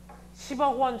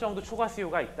 10억 원 정도 초과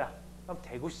수요가 있다. 그럼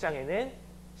대구 시장에는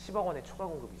 10억 원의 초과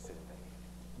공급이 있어야 된다.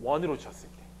 원으로 쳤을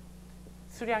때.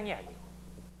 수량이 아니고.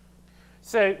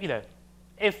 So, you know,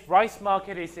 if rice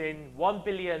market is in $1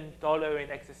 billion in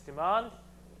excess demand,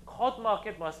 cod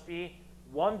market must be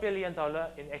 $1 billion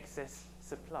in excess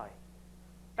supply.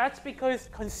 That's because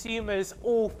consumers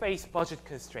all face budget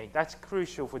constraint. That's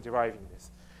crucial for deriving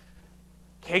this.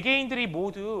 개개인들이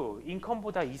모두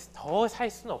인컴보다 더 살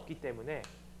수는 없기 때문에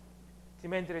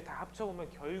디맨드를 다 합쳐보면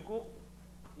결국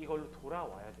이걸로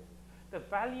돌아와야 돼요. The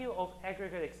value of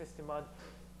aggregate excess demand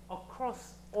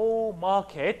across all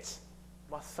markets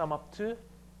must sum up to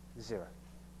 0.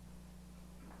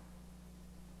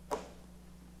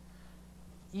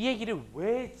 이 얘기를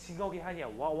왜 징하게 하냐?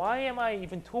 Why am I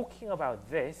even talking about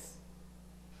this?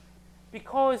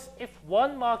 Because if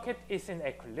one market is in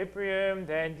equilibrium,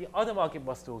 then the other market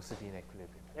must also be in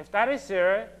equilibrium. If that is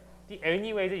 0, the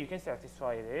only way that you can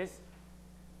satisfy it is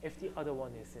if the other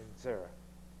one is in 0.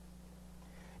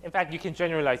 In fact, you can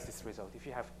generalize this result. If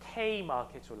you have K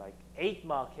markets or like 8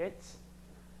 markets,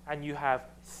 and you have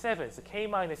 7, so K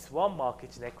minus 1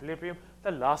 markets in equilibrium,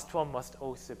 the last one must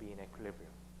also be in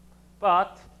equilibrium.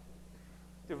 But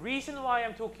the reason why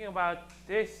I'm talking about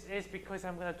this is because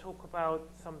I'm going to talk about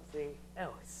something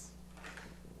else.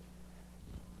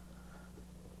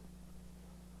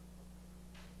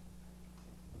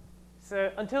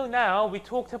 So until now, we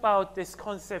talked about this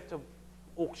concept of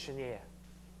auctioneer,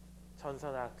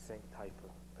 전선학생 type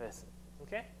of person.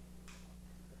 Okay?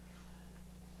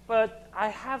 But I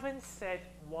haven't said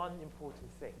one important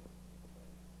thing.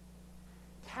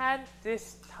 Can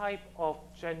this type of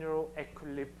general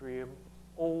equilibrium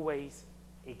always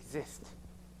exist?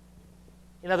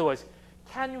 In other words,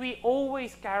 can we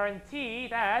always guarantee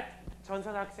that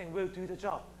전선학생 will do the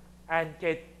job and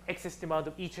get excess demand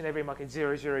of each and every market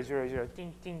 0, 0, 0, 0,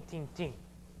 ting, ting, ting, ting,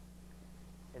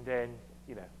 and then,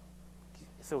 you know,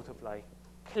 sort of like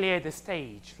clear the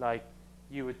stage like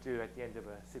you would do at the end of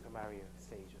a Super Mario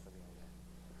stage or something like that.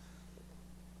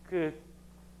 그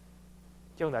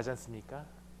기억나지 않습니까?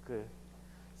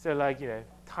 So like, you know,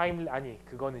 time 아니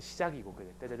그거는 시작이고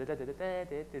그래.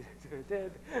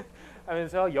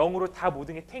 하면서 0으로 다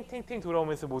모든 게 탱탱탱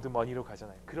돌아오면서 모든 머니로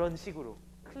가잖아요. 그런 식으로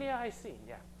클리어할 수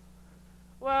있냐?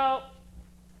 Well,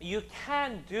 you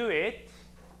can do it.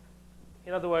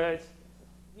 In other words,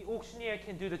 the auctioneer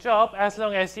can do the job as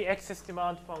long as the excess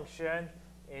demand function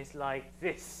is like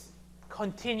this,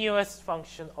 continuous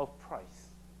function of price.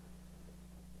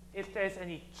 If there's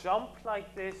any jump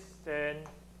like this, then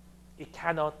it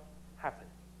cannot happen.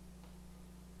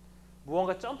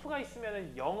 무언가 점프가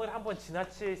있으면 0을 한번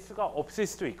지나칠 수가 없을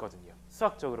수도 있거든요.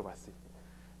 수학적으로 봤을 때.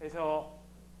 그래서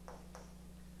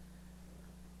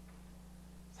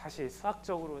사실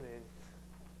수학적으로는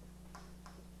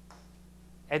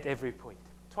at every point,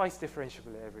 twice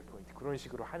differentiable at every point 그런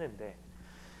식으로 하는데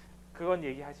그건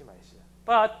얘기하지 마시죠.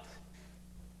 But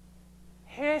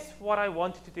here's what I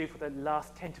wanted to do for the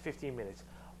last 10 to 15 minutes.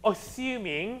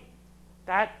 Assuming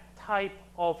that type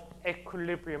of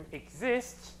equilibrium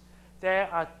exists, there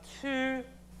are two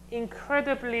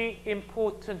incredibly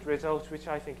important results which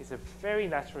I think is a very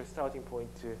natural starting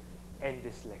point to end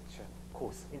this lecture,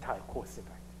 entire course in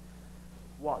fact.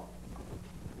 One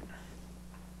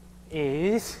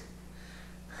is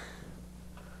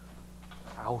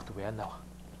또 왜 안 나와?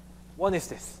 One is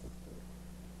this.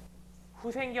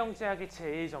 후생경제학의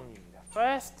제1정리입니다.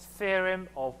 First theorem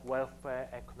of welfare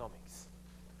economics.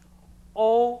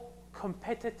 all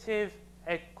competitive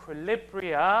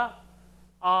equilibria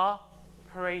are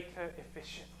Pareto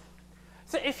efficient.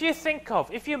 So if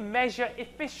you measure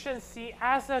efficiency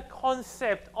as a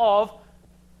concept of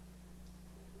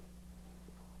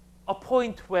a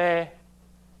point where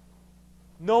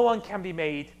no one can be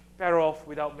made better off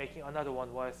without making another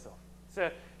one worse off. So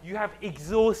you have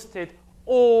exhausted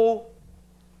all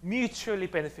mutually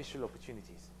beneficial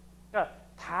opportunities. 그러니까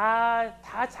다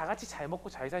같이 잘 먹고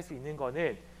잘 살 수 있는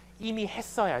거는 이미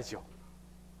했어야죠.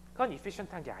 그건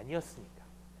efficient한 게 아니었으니까.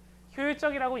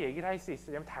 효율적이라고 얘기를 할 수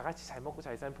있으려면 다 같이 잘 먹고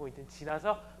잘 사는 포인트는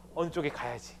지나서 어느 쪽에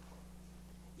가야지.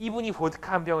 이분이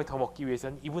보드카 한 병을 더 먹기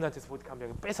위해서는 이분한테서 보드카 한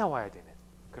병을 뺏어와야 되는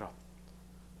그런.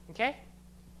 Okay?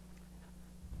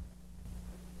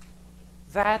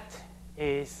 That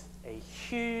is a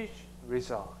huge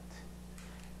result.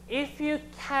 If you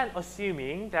can,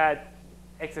 assuming that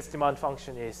excess demand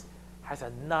function has a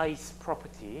nice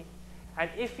property, and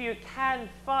if you can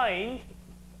find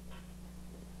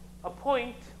a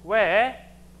point where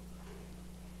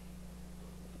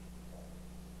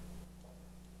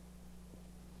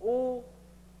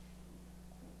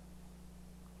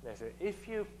if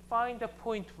you find a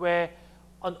point where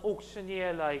an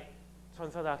auctioneer like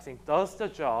전선 학생 does the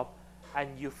job,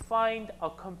 and you find a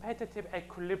competitive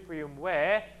equilibrium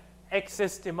where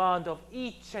excess demand of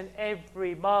each and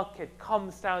every market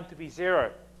comes down to be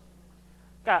zero.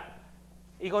 그러니까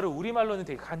이거를 우리말로는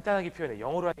되게 간단하게 표현해.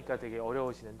 영어로 하니까 되게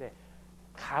어려워지는데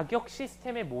가격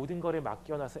시스템에 모든 거를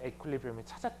맡겨놔서 equilibrium을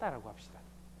찾았다라고 합시다.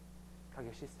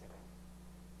 가격 시스템에.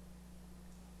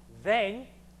 Then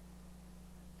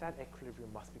that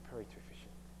equilibrium must be Pareto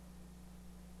efficient.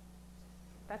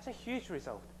 That's a huge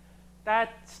result.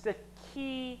 That's the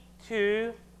key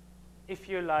to, if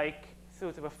you like,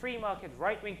 sort of a free market,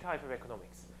 right-wing type of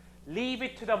economics. Leave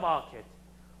it to the market.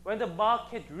 When the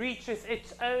market reaches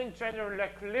its own general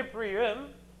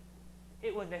equilibrium,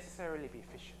 it will necessarily be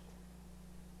efficient.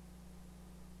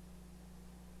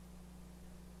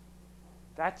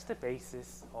 That's the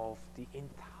basis of the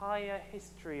entire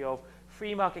history of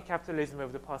free market capitalism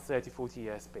over the past 30, 40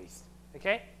 years based.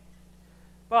 Okay?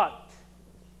 But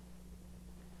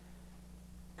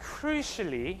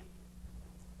crucially,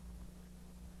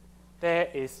 there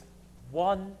is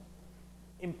one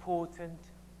important,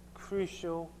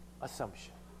 crucial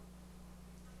assumption.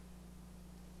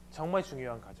 정말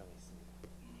중요한 가정이 있습니다.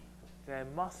 There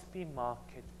must be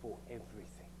market for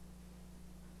everything.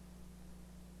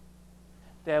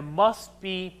 There must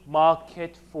be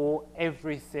market for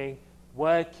everything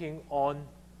working on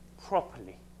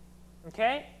properly.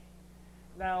 Okay?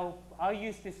 Now, I'll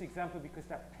use this example because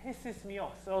that pisses me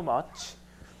off so much.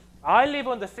 I live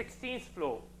on the 16th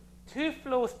floor. 2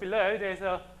 floors below, there's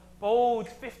a bald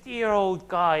 50-year-old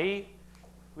guy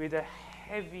with a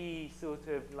heavy sort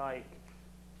of like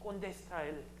Conde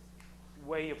style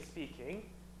way of speaking.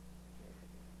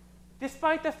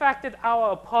 Despite the fact that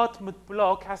our apartment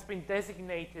block has been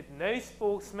designated no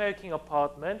smoking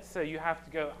apartment, so you have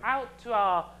to go out to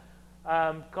our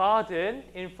garden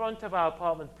in front of our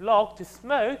apartment block to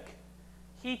smoke,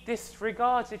 he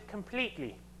disregards it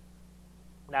completely.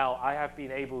 Now, I have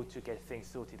been able to get things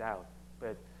sorted out,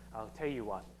 but I'll tell you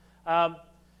what.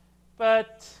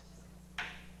 But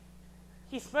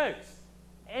he smokes.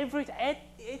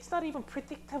 It's not even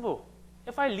predictable.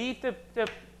 If I leave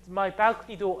my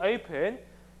balcony door open,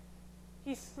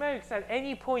 he smokes at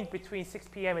any point between 6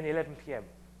 p.m. and 11 p.m.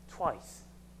 twice.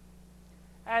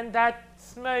 And that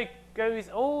smoke goes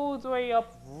all the way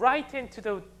up right into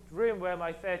the room where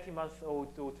my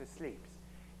 30-month-old daughter sleeps.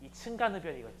 이 층간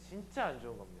흡연 이거 진짜 안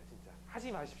좋은 겁니다. 진짜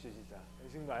하지 마십시오, 진짜.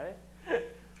 정말.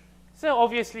 So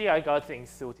obviously I got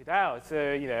things sorted out.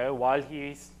 So while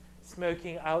he's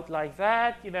smoking out like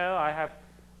that,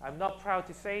 I'm not proud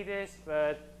to say this,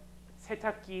 but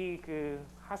세탁기 그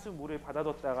하수 물을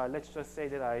받아뒀다가 let's just say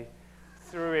that I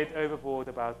threw it overboard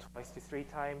about 2 to 3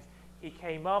 times. He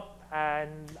came up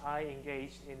and I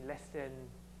engaged in less than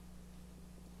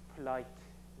polite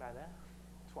manner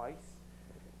twice,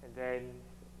 and then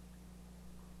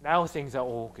now things are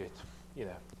all good.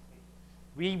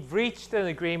 We've reached an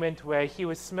agreement where he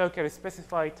would smoke at a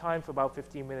specified time for about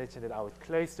 15 minutes, and then I would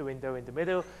close the window in the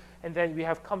middle, and then we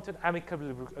have come to an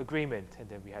amicable agreement, and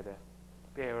then we had a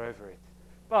beer over it.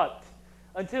 But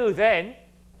until then,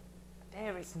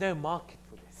 there is no market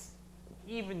for this,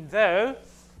 even though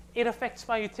it affects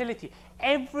my utility.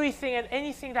 Everything and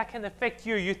anything that can affect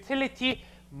your utility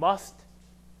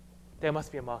there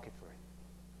must be a market for it.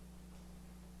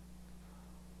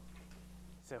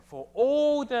 So for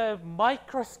all the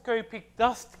microscopic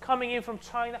dust coming in from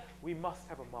China, we must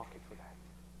have a market for that.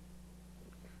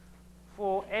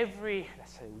 for every,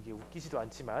 이게 웃기지도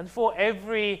않지만, for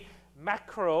every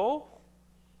macro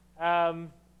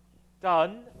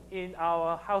done in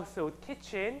our household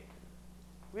kitchen,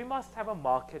 we must have a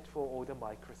market for all the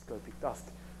microscopic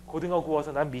dust. 고등어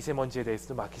구워서 난 미세먼지에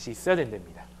대해서도 마켓이 있어야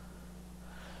된답니다.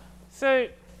 So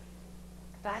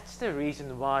that's the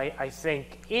reason why I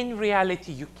think in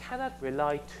reality you cannot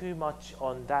rely too much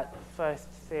on that first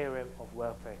theorem of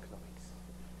welfare economics.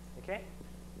 Okay?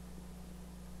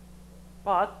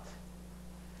 But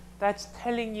that's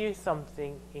telling you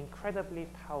something incredibly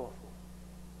powerful.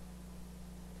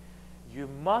 You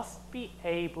must be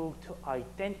able to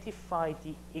identify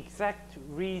the exact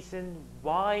reason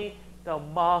why the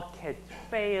market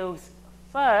fails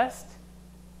first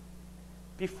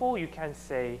before you can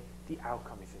say the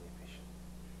outcome is inefficient.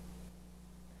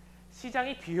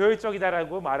 시장이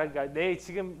비효율적이다라고 말하기가,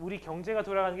 지금 우리 경제가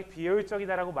돌아가는 게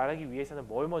비효율적이다라고 말하기 위해서는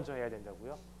뭘 먼저 해야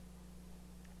된다고요?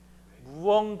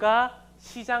 무언가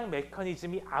시장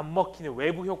메커니즘이 안 먹히는,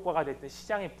 외부 효과가 됐든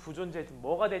시장의 부존재든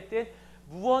뭐가 됐든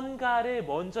무언가를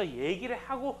먼저 얘기를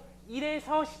하고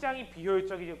이래서 시장이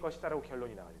비효율적일 것이다라고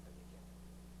결론이 나와야 된다는 얘기예요.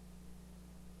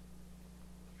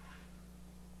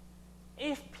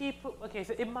 If people, okay,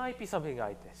 so it might be something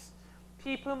like this.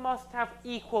 People must have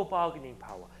equal bargaining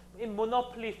power. In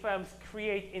monopoly firms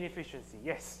create inefficiency,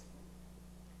 yes.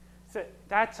 So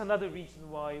that's another reason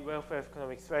why welfare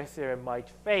economics first theorem might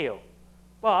fail.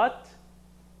 But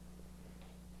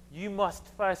you must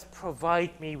first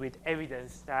provide me with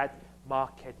evidence that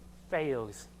market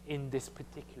fails in this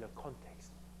particular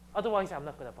context. Otherwise, I'm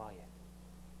not going to buy it.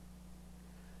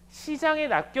 시장에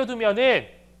낚여두면은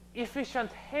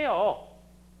efficient 해요.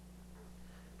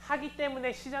 하기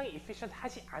때문에 시장이 efficient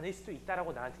하지 않을 수도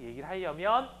있다라고 나한테 얘기를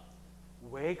하려면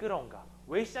왜 그런가?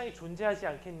 왜 시장이 존재하지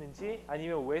않겠는지,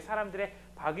 아니면 왜 사람들의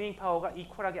바그닝 파워가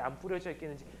이퀄하게 안 뿌려져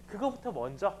있겠는지, 그거부터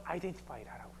먼저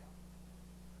아이덴티파이를 하라고요.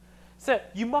 So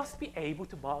you must be able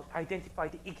to identify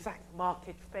the exact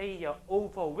market failure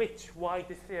over which why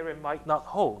the theorem might not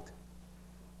hold.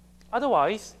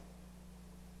 Otherwise,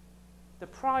 the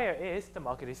prior is the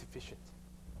market is efficient.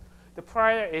 The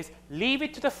prior is leave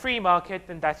it to the free market,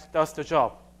 then that does the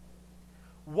job.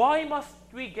 Why must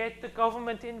we get the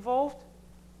government involved?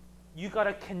 You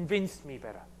gotta convince me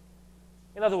better.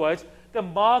 In other words, the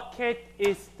market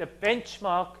is the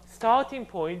benchmark starting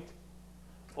point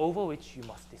over which you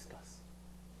must discuss.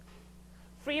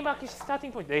 free market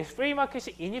starting point. 내 free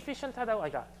market이 inefficient하다고,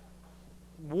 그러니까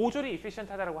모조리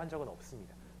efficient하다고 한 적은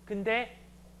없습니다. 근데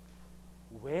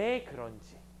왜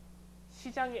그런지,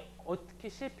 시장이 어떻게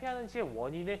실패하는지의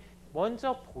원인을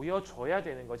먼저 보여줘야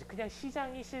되는 거지. 그냥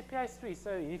시장이 실패할 수도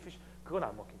있어요, inefficient. 그건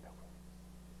안 먹힌다고요.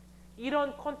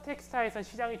 이런 컨텍스트에선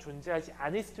시장이 존재하지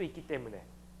않을 수도 있기 때문에,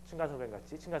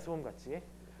 층간소음같이, 층간소음같이,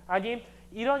 아님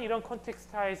이런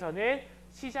컨텍스트에서는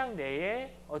시장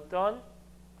내에 어떤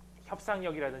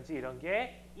협상력이라든지 이런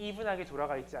게 이분하게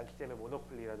돌아가 있지 않기 때문에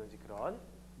모노폴리라든지 그런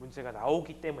문제가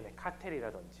나오기 때문에,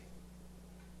 카텔이라든지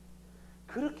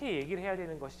그렇게 얘기를 해야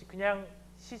되는 것이, 그냥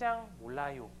시장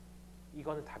몰라요,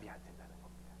 이거는 답이 안 된다는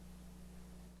겁니다.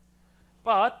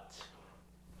 But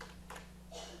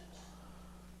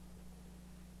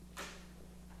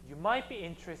you might be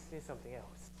interested in something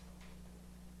else.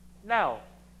 Now,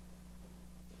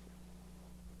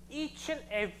 each and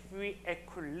every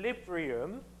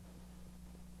equilibrium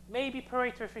may be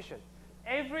Pareto efficient.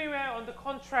 Everywhere on the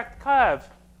contract curve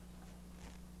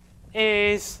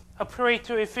is a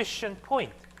Pareto efficient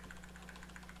point.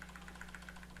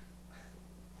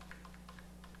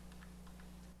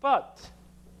 But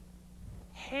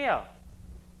here,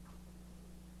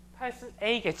 person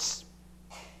A gets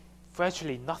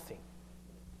virtually nothing.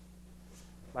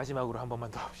 마지막으로 한 번만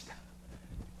더 합시다.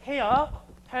 Here,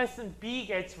 person B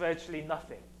gets virtually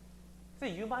nothing. So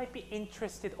you might be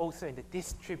interested also in the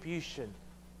distribution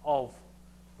of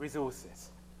resources.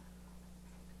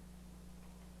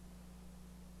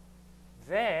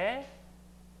 There,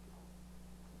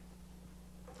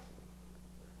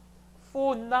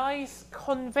 for nice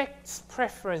convex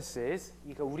preferences,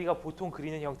 이거 우리가 보통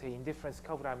그리는 형태의 indifference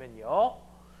curve라면요,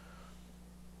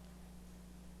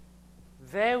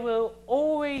 there will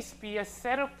always be a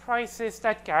set of prices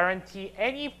that guarantee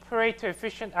any Pareto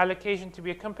efficient allocation to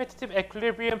be a competitive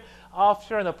equilibrium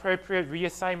after an appropriate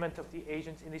reassignment of the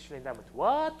agent's initial endowment.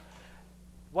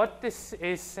 What this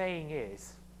is saying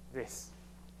is this.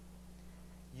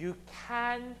 You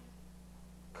can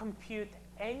compute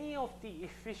any of the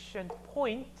efficient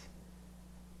point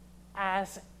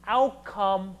as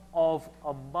outcome of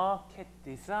a market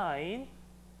design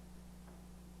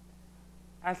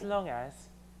as long as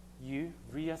you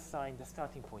reassign the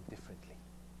starting point differently.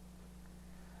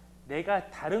 내가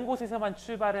다른 곳에서만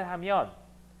출발을 하면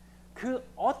그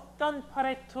어떤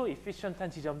파레토 이피션트한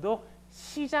지점도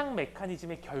시장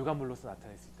메커니즘의 결과물로서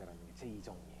나타낼 수 있다는 게 제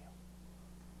이정이에요.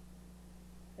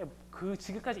 그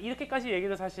지금까지 이렇게까지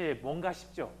얘기도 사실 뭔가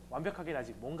싶죠. 완벽하게는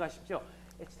아직 뭔가 싶죠.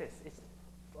 It's this. It's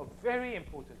a very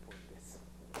important point. This.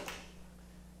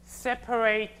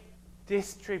 Separate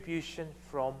distribution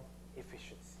from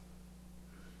efficiency.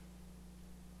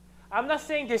 I'm not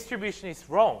saying distribution is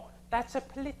wrong. That's a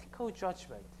political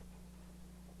judgment.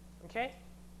 Okay?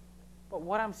 But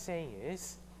what I'm saying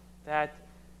is that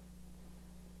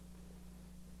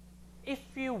if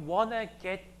you want to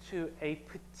get to a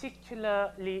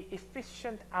particularly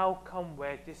efficient outcome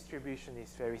where distribution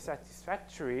is very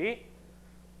satisfactory,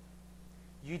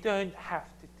 you don't have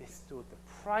to distort the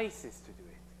prices to do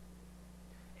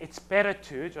it. It's better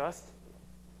to just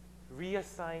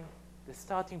reassign the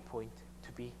starting point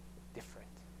to be different.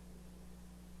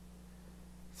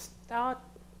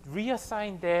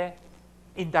 Reassign their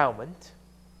endowment,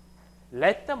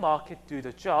 let the market do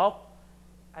the job,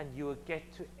 and you will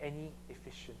get to any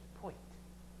efficient point.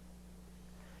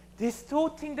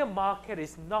 Distorting the market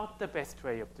is not the best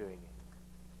way of doing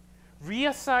it.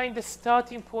 Reassign the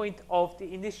starting point of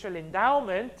the initial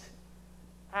endowment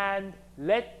and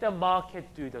let the market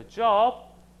do the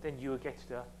job, then you will get to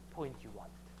the point you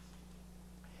want.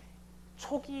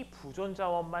 초기 부존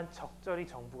자원만 적절히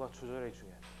정부가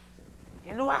조절해주면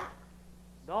일로 와!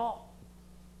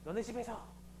 너네 집에서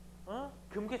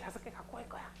금괴 5개 갖고 갈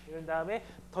거야. 이런 다음에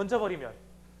던져버리면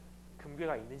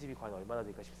금괴가 있는 집이 과연 얼마나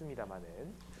될까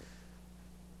싶습니다만은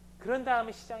그런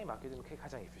다음에 시장에 맡겨두면 그게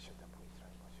가장 efficient한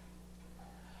포인트라는 거죠.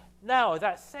 Now,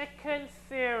 that second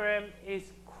theorem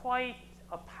is quite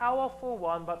a powerful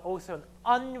one, but also an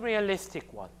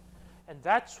unrealistic one. And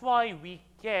that's why we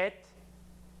get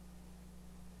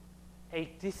a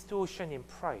distortion in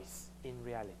price in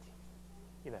reality.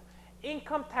 You know,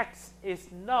 income tax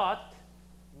is not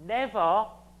never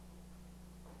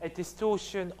a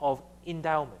distortion of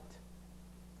endowment.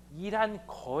 일한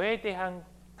거에 대한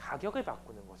가격을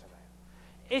바꾸는 거잖아요.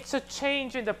 It's a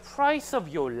change in the price of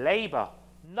your labor,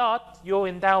 not your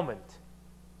endowment.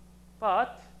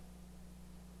 But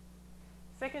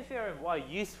second theorem, why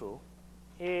useful,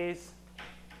 is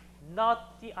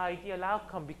not the ideal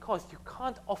outcome because you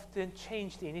can't often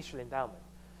change the initial endowment.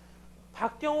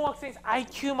 박경호 학생's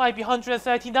IQ might be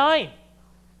 139.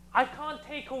 I can't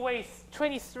take away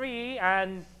 23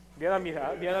 and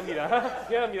미안합니다.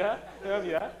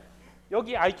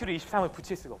 여기 IQ를 23을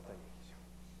붙일 수가 없다는 얘기죠.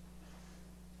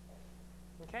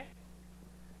 Okay?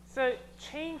 So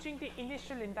changing the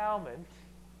initial endowment,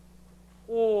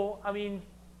 or I mean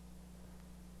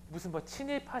무슨 뭐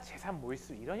친일파 재산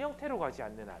몰수 이런 형태로 가지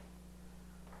않는 한,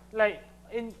 like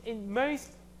in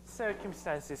most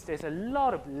circumstances, there's a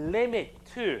lot of limit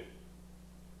to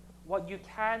what you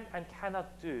can and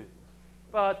cannot do.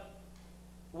 But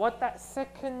what that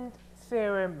second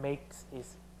theorem makes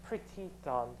is pretty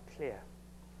darn clear.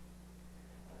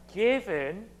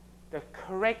 Given the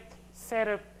correct set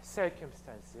of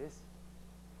circumstances,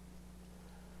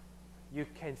 you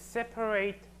can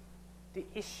separate the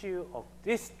issue of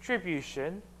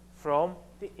distribution from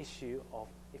the issue of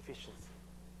efficiency.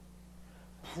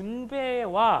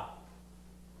 분배와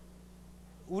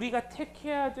우리가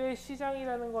택해야 될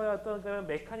시장이라는 거의 어떤 그런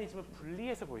메커니즘을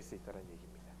분리해서 볼 수 있다는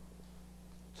얘기입니다.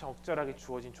 적절하게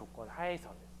주어진 조건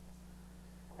하에서는.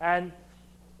 And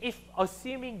if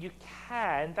assuming you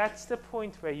can, that's the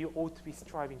point where you ought to be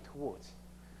striving towards.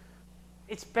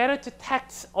 It's better to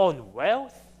tax on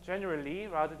wealth generally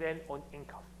rather than on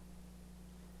income.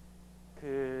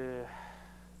 그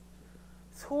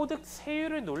소득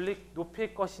세율을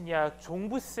높일 것이냐,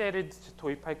 종부세를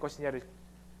도입할 것이냐를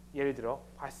예를 들어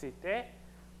봤을 때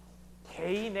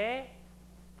개인의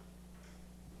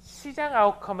시장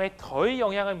아웃컴에 덜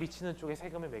영향을 미치는 쪽에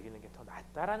세금을 매기는 게 더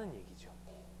낫다라는 얘기죠.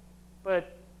 But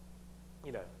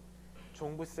you know,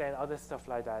 종부세 and other stuff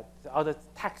like that, the other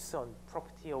tax on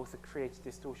property also creates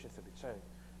distortions of its own.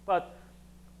 But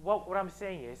what I'm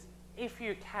saying is, if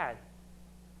you can,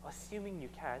 assuming you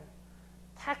can,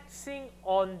 taxing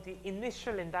on the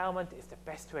initial endowment is the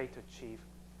best way to achieve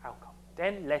outcome.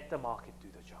 Then let the market do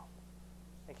the job.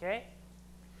 Okay?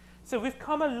 So we've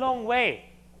come a long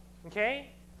way. Okay?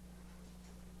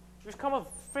 We've come a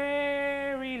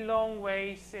very long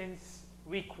way since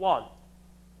week 1.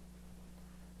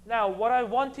 Now, what I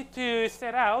wanted to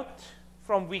set out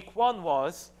from week 1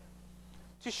 was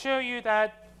to show you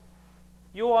that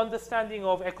your understanding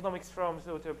of economics from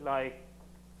sort of like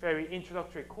very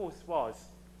introductory course was,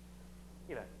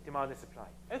 you know, demand and supply.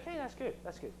 Okay, that's good,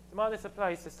 that's good. Demand and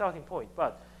supply is the starting point,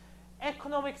 but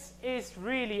economics is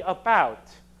really about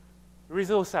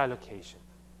resource allocation.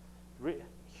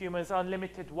 Humans'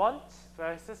 unlimited wants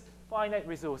versus finite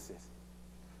resources.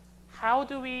 How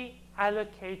do we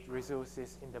allocate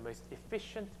resources in the most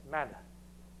efficient manner?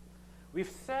 We've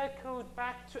circled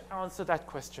back to answer that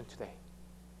question today.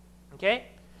 Okay?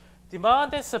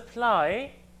 Demand and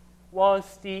supply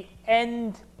was the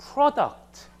end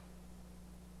product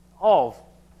of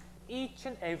each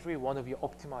and every one of your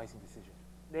optimizing decisions.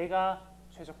 내가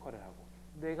최적화를 하고,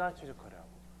 내가 최적화를 하고.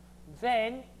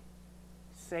 Then,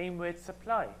 same with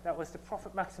supply. That was the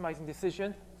profit maximizing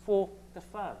decision for the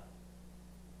firm.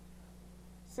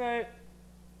 So,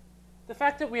 the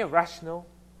fact that we are rational,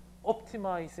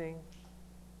 optimizing,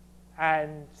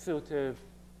 and sort of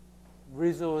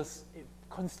resource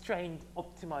constrained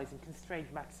optimizing, constrained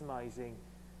maximizing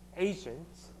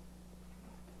agents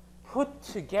put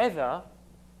together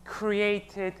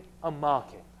created a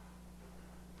market.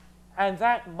 And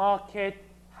that market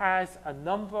has a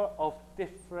number of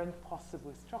different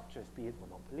possible structures, be it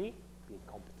monopoly, be it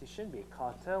competition, be it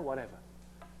cartel, whatever.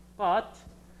 But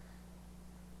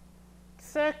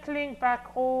circling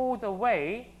back all the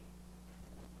way,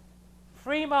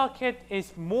 free market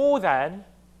is more than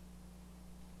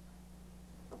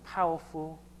a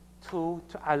powerful tool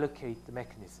to allocate the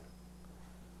mechanism.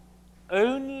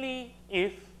 Only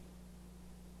if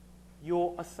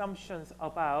your assumptions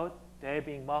about there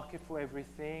being market for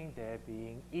everything, there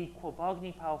being equal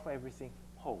bargaining power for everything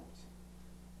hold.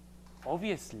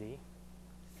 Obviously,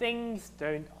 things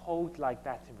don't hold like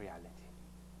that in reality.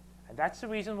 And that's the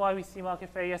reason why we see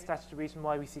market failures, that's the reason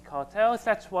why we see cartels,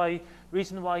 that's the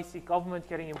reason why we see government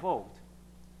getting involved.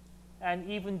 And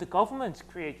even the governments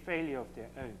create failure of their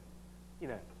own. You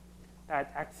know,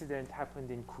 that accident happened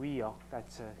in Korea,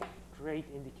 that's a great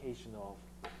indication of,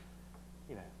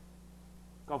 you know,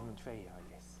 government failure,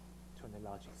 I guess, to a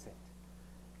large extent.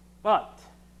 But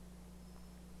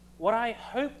what I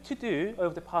hope to do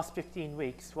over the past 15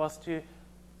 weeks was to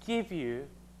give you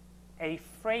a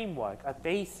framework, a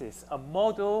basis, a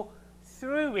model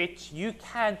through which you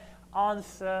can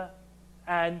answer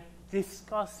and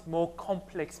discuss more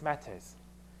complex matters.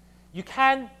 You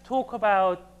can talk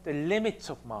about the limits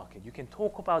of market. You can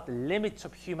talk about the limits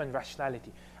of human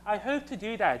rationality. I hope to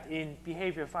do that in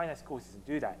behavioral finance courses and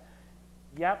do that.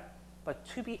 Yep, but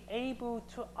to be able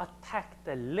to attack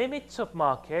the limits of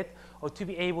market or to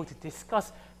be able to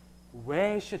discuss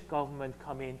where should government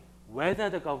come in, whether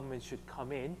the government should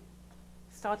come in,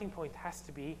 starting point has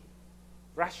to be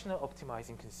rational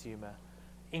optimizing consumer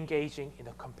engaging in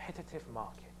a competitive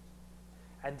market.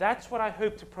 And that's what I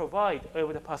hope to provide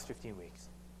over the past 15 weeks.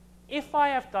 If I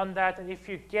have done that and if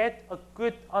you get a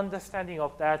good understanding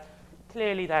of that,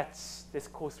 clearly that's this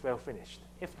course well finished.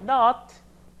 If not,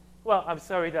 well, I'm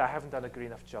sorry that I haven't done a good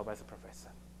enough job as a professor.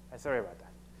 I'm sorry about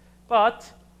that.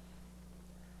 But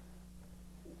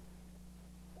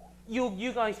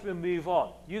you guys will move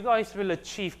on. You guys will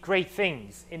achieve great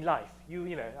things in life. You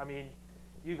know, I mean,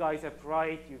 you guys are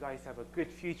bright. You guys have a good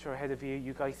future ahead of you.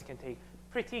 You guys can take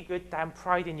pretty good damn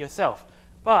pride in yourself.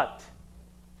 But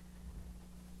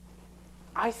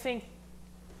I think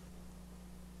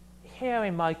here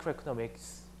in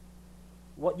microeconomics,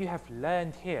 what you have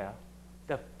learned here,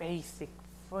 the basic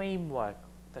framework,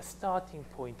 the starting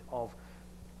point of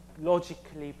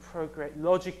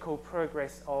logical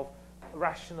progress of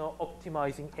rational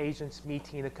optimizing agents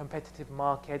meeting in a competitive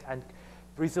market and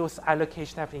resource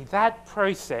allocation happening, that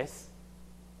process,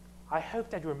 I hope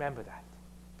that you remember that.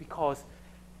 Because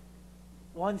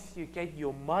once you get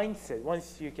your mindset,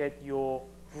 once you get your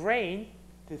brain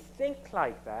to think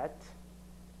like that,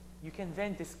 you can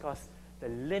then discuss the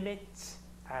limits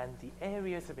and the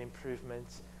areas of improvement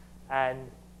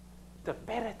and the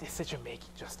better decision making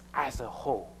just as a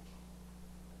whole.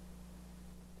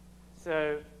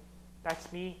 So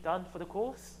that's me done for the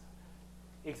course.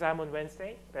 Exam on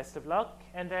Wednesday, best of luck.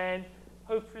 And then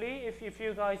hopefully if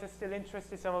you guys are still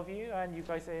interested, some of you, and you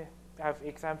guys have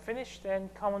exam finished, then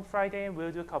come on Friday and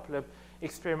we'll do a couple of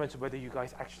experiments of whether you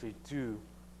guys actually do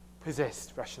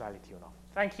possess rationality or not.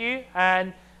 Thank you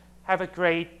and have a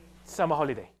great summer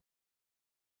holiday.